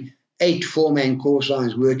be 8 four-man call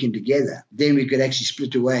signs working together. Then we could actually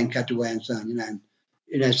split away and cut away and so on.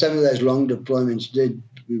 Some of those long deployments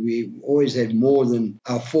we always had more than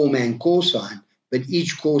our four-man call sign, but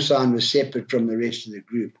each call sign was separate from the rest of the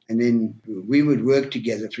group. And then we would work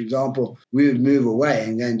together. For example, we would move away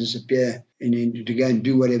and go and disappear and then to go and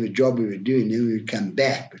do whatever job we were doing. Then we would come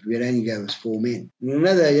back, but we'd only go with 4 men. And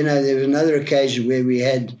there was another occasion where we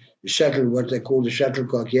had the shuttle, what they call the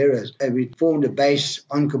shuttlecock heroes. And we formed a base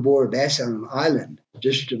on Cabora Bassa on an island,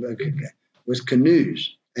 just with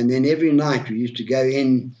canoes. And then every night we used to go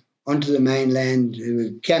in onto the mainland. There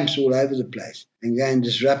were camps all over the place and go and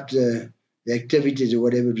disrupt the activities or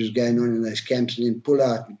whatever was going on in those camps, and then pull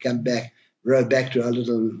out and come back, row back to our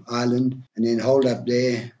little island and then hold up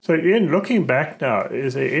there. So Ian, looking back now,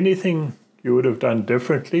 is there anything you would have done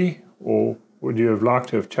differently or would you have liked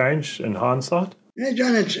to have changed in hindsight?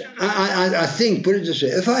 John, I think, put it this way,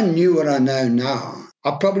 if I knew what I know now,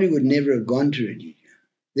 I probably would never have gone to Rhodesia.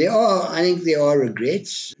 I think there are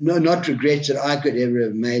regrets. No, not regrets that I could ever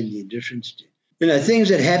have made any difference to. Things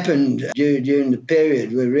that happened during the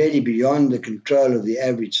period were really beyond the control of the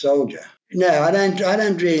average soldier. No, I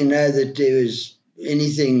don't really know that there was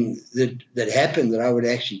anything that happened that I would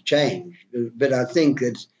actually change. But I think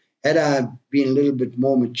that had I been a little bit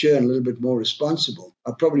more mature and a little bit more responsible,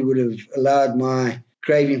 I probably would have allowed my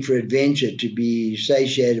craving for adventure to be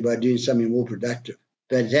satiated by doing something more productive.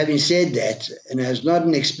 But having said that, it's not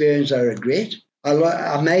an experience I regret.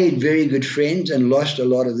 I made very good friends and lost a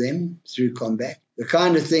lot of them through combat. The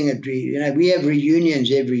kind of thing that we have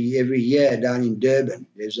reunions every year down in Durban.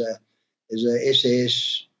 There's a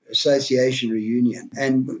SAS association reunion,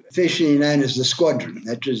 and officially known as the Squadron.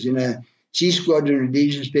 That was Sea Squadron,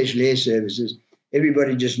 Rhodesian Special Air Services.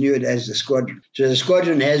 Everybody just knew it as the Squadron. So the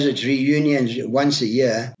Squadron has its reunions once a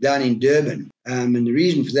year down in Durban. And the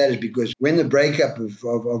reason for that is because when the breakup of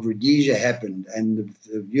Rhodesia happened and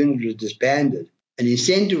the unit was disbanded, an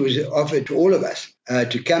incentive was offered to all of us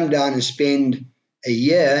to come down and spend a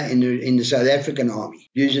year in the South African Army,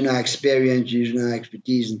 using our experience, using our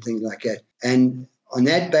expertise and things like that. And on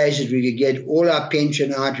that basis, we could get all our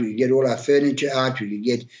pension out, we could get all our furniture out, we could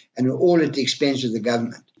get, and all at the expense of the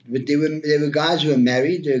government. But there were guys who were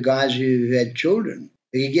married, there were guys who had children.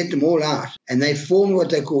 They could get them all out. And they formed what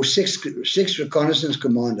they call Sixth Reconnaissance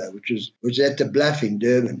Commando, which was at the Bluff in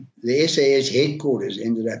Durban. The SAS headquarters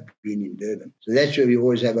ended up being in Durban. So that's where we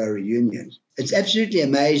always have our reunions. It's absolutely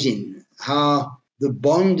amazing how the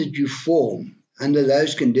bond that you form under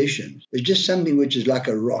those conditions is just something which is like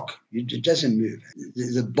a rock. It doesn't move.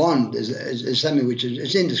 The bond is something which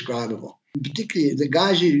is indescribable. Particularly the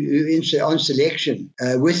guys who are on selection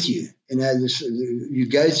with you. You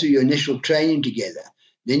go through your initial training together.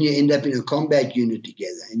 Then you end up in a combat unit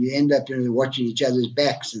together, and you end up watching each other's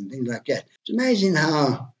backs and things like that. It's amazing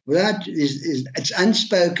how it's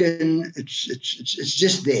unspoken. It's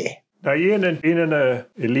just there. Now, Ian had been in an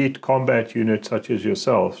elite combat unit such as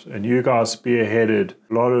yourselves, and you guys spearheaded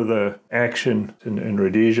a lot of the action in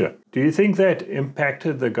Rhodesia. Do you think that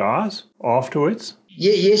impacted the guys afterwards?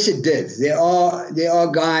 Yes, it did. There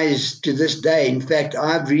are guys to this day. In fact,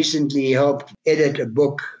 I've recently helped edit a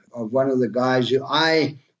book of one of the guys who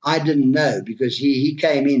I didn't know, because he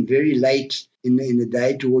came in very late in the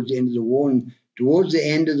day towards the end of the war. And towards the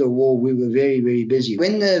end of the war, we were very, very busy.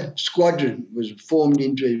 When the squadron was formed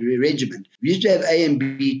into a regiment, we used to have A and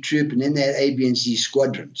B troop, and then they had A, B, and C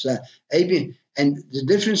squadron. So and the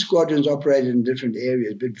different squadrons operated in different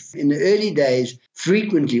areas. But in the early days,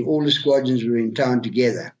 frequently all the squadrons were in town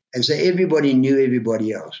together. And so everybody knew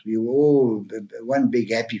everybody else. We were all one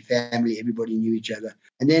big happy family. Everybody knew each other.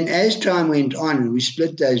 And then as time went on, we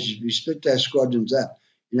split those squadrons up.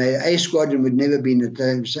 A squadron would never be in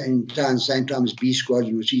the same time as B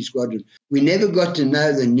squadron or C squadron. We never got to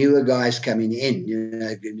know the newer guys coming in,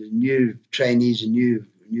 the new trainees and new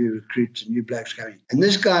recruits and new blokes coming in. And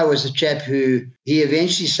this guy was a chap who, he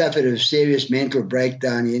eventually suffered a serious mental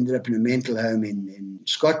breakdown. He ended up in a mental home in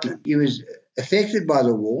Scotland. He was affected by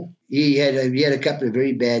the war. He had a couple of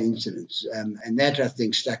very bad incidents, and that, I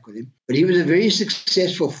think, stuck with him. But he was a very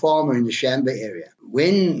successful farmer in the Shamba area.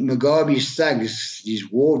 When Mugabe's thugs, these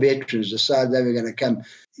war veterans, decided they were going to come,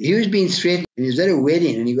 he was being threatened. And he was at a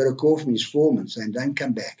wedding, and he got a call from his foreman saying, "Don't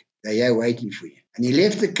come back. They're here waiting for you." And he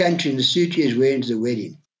left the country in the suit he was wearing to the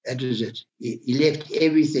wedding. That was it. He left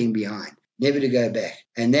everything behind, never to go back.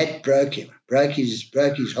 And that broke him. Broke his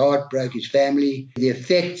heart, broke his family. The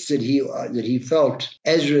effects that he felt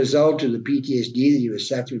as a result of the PTSD that he was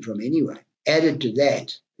suffering from anyway, added to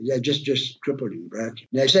that, just crippled him, broke him.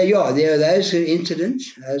 Now, so there are those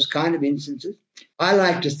incidents, those kind of instances. I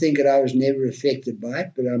like to think that I was never affected by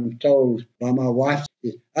it, but I'm told by my wife,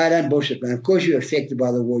 I don't bullshit, man. Of course you're affected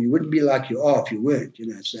by the war. You wouldn't be like you are if you weren't,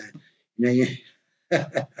 So,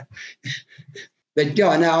 But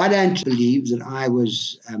yeah, no, I don't believe that I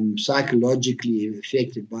was psychologically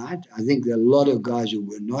affected by it. I think there are a lot of guys who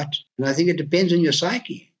were not. And I think it depends on your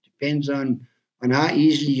psyche. It depends on how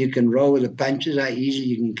easily you can roll with the punches, how easily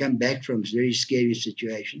you can come back from very scary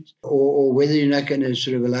situations, or whether you're not going to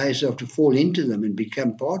sort of allow yourself to fall into them and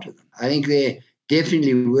become part of them. I think there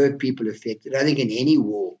definitely were people affected. I think in any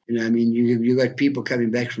war, you got people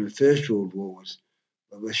coming back from the First World War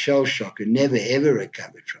with shell shock and never, ever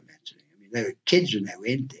recovered from that. They were kids when they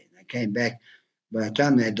went there. They came back. By the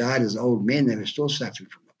time they died as old men, they were still suffering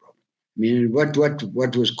from the problem.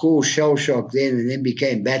 What was called shell shock then and then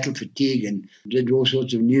became battle fatigue and did all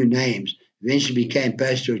sorts of new names, eventually became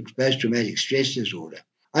post-traumatic stress disorder.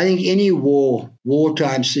 I think any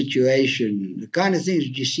wartime situation, the kind of things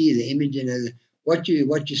that you see, the image, what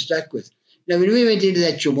you're stuck with. When we went into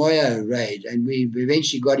that Chamoya raid and we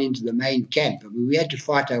eventually got into the main camp, we had to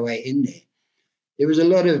fight our way in there. There was a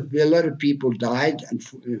lot of people died,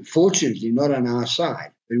 unfortunately not on our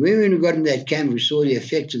side. But when we got in that camp, we saw the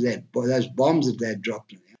effects of those bombs that they had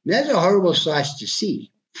dropped in there. That's a horrible sight to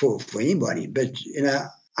see for anybody. But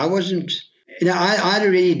I wasn't. I'd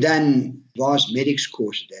already done advanced medics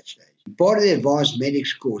course at that stage. Part of the advanced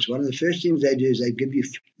medics course, one of the first things they do is they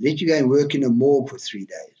let you go and work in a morgue for 3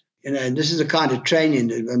 days. And this is the kind of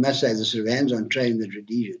training, I must say, the sort of hands-on training that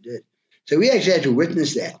Rhodesia did. So we actually had to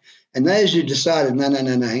witness that. And those who decided, no, hang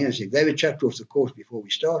on a sec, they were chucked off the course before we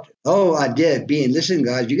started. The whole idea being, listen,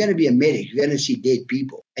 guys, you're going to be a medic. You're going to see dead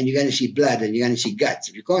people, and you're going to see blood, and you're going to see guts.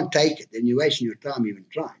 If you can't take it, then you're wasting your time even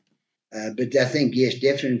trying. But I think, yes,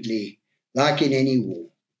 definitely, like in any war,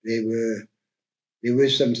 there were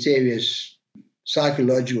some serious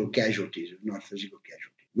psychological casualties, if not physical casualties.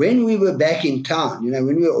 When we were back in town, when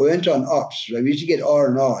we weren't on ops, so we used to get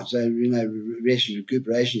R&R, so, rest and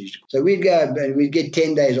recuperation. So we'd go and we'd get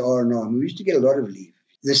 10 days R&R, and we used to get a lot of leave.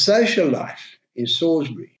 The social life in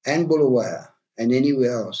Salisbury and Bulawayo and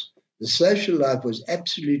anywhere else, the social life was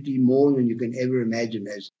absolutely more than you can ever imagine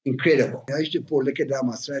as incredible. I used to pour liquor down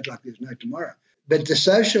my throat like there's no tomorrow. But the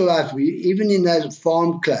social life, even in those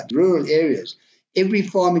farm clubs, rural areas, every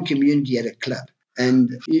farming community had a club.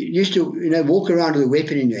 And you used to, walk around with a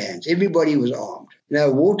weapon in your hands. Everybody was armed.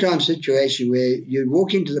 A wartime situation where you'd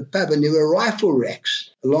walk into the pub and there were rifle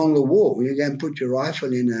racks along the wall. You go and put your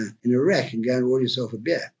rifle in a rack and go and order yourself a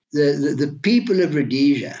beer. The people of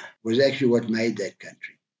Rhodesia was actually what made that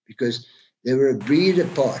country, because they were a breed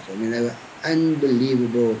apart. They were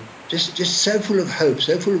unbelievable, just so full of hope,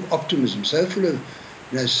 so full of optimism, so full of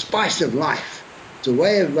spice of life. It's a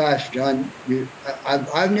way of life, John.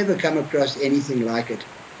 I've never come across anything like it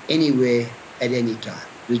anywhere at any time.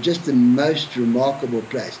 It was just the most remarkable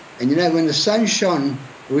place. And when the sun shone,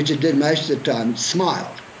 which it did most of the time, it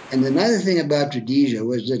smiled. And another thing about Rhodesia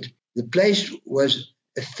was that the place was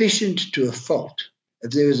efficient to a fault.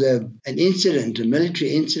 If there was a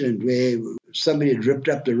military incident where somebody had ripped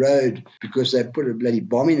up the road because they put a bloody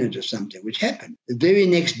bomb in it or something, which happened, the very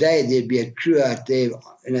next day there'd be a crew out there,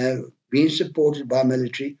 being supported by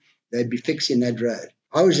military, they'd be fixing that road.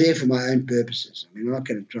 I was there for my own purposes. I'm not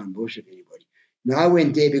going to try and bullshit anybody. I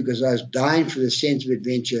went there because I was dying for the sense of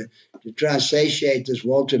adventure, to try and satiate this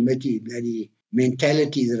Walter Mitty bloody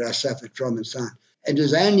mentality that I suffered from and so on. It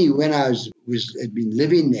was only when I had been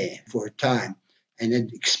living there for a time and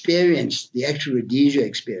had experienced the actual Rhodesia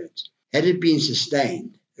experience, had it been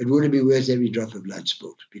sustained, it would have been worth every drop of blood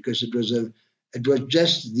spilled, because it was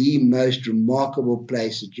just the most remarkable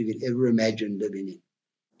place that you could ever imagine living in.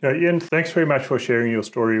 Ian, thanks very much for sharing your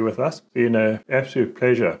story with us. It's been an absolute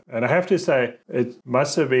pleasure. And I have to say, it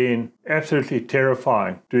must have been absolutely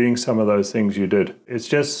terrifying doing some of those things you did. It's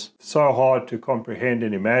just so hard to comprehend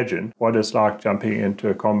and imagine what it's like jumping into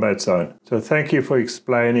a combat zone. So thank you for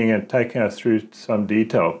explaining and taking us through some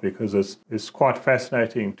detail, because it's quite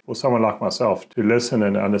fascinating for someone like myself to listen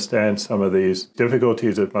and understand some of these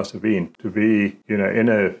difficulties it must have been to be, in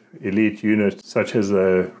an elite unit such as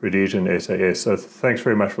the Rhodesian SAS. So thanks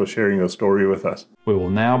very much for sharing your story with us. We will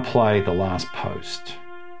now play The Last Post.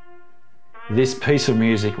 This piece of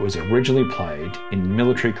music was originally played in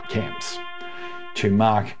military camps to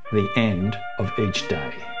mark the end of each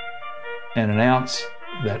day and announce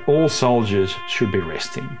that all soldiers should be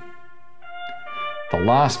resting. The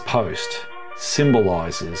last post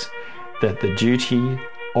symbolises that the duty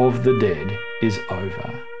of the dead is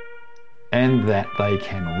over and that they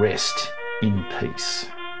can rest in peace.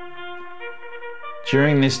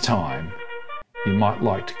 During this time, you might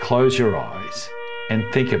like to close your eyes and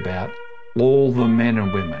think about all the men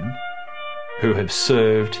and women who have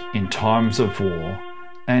served in times of war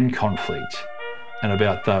and conflict, and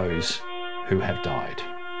about those who have died.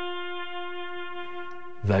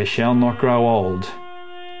 They shall not grow old,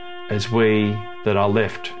 as we that are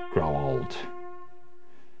left grow old.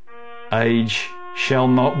 Age shall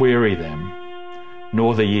not weary them,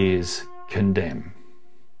 nor the years condemn.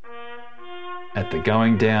 At the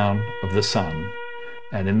going down of the sun,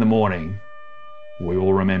 and in the morning, we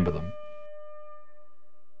will remember them.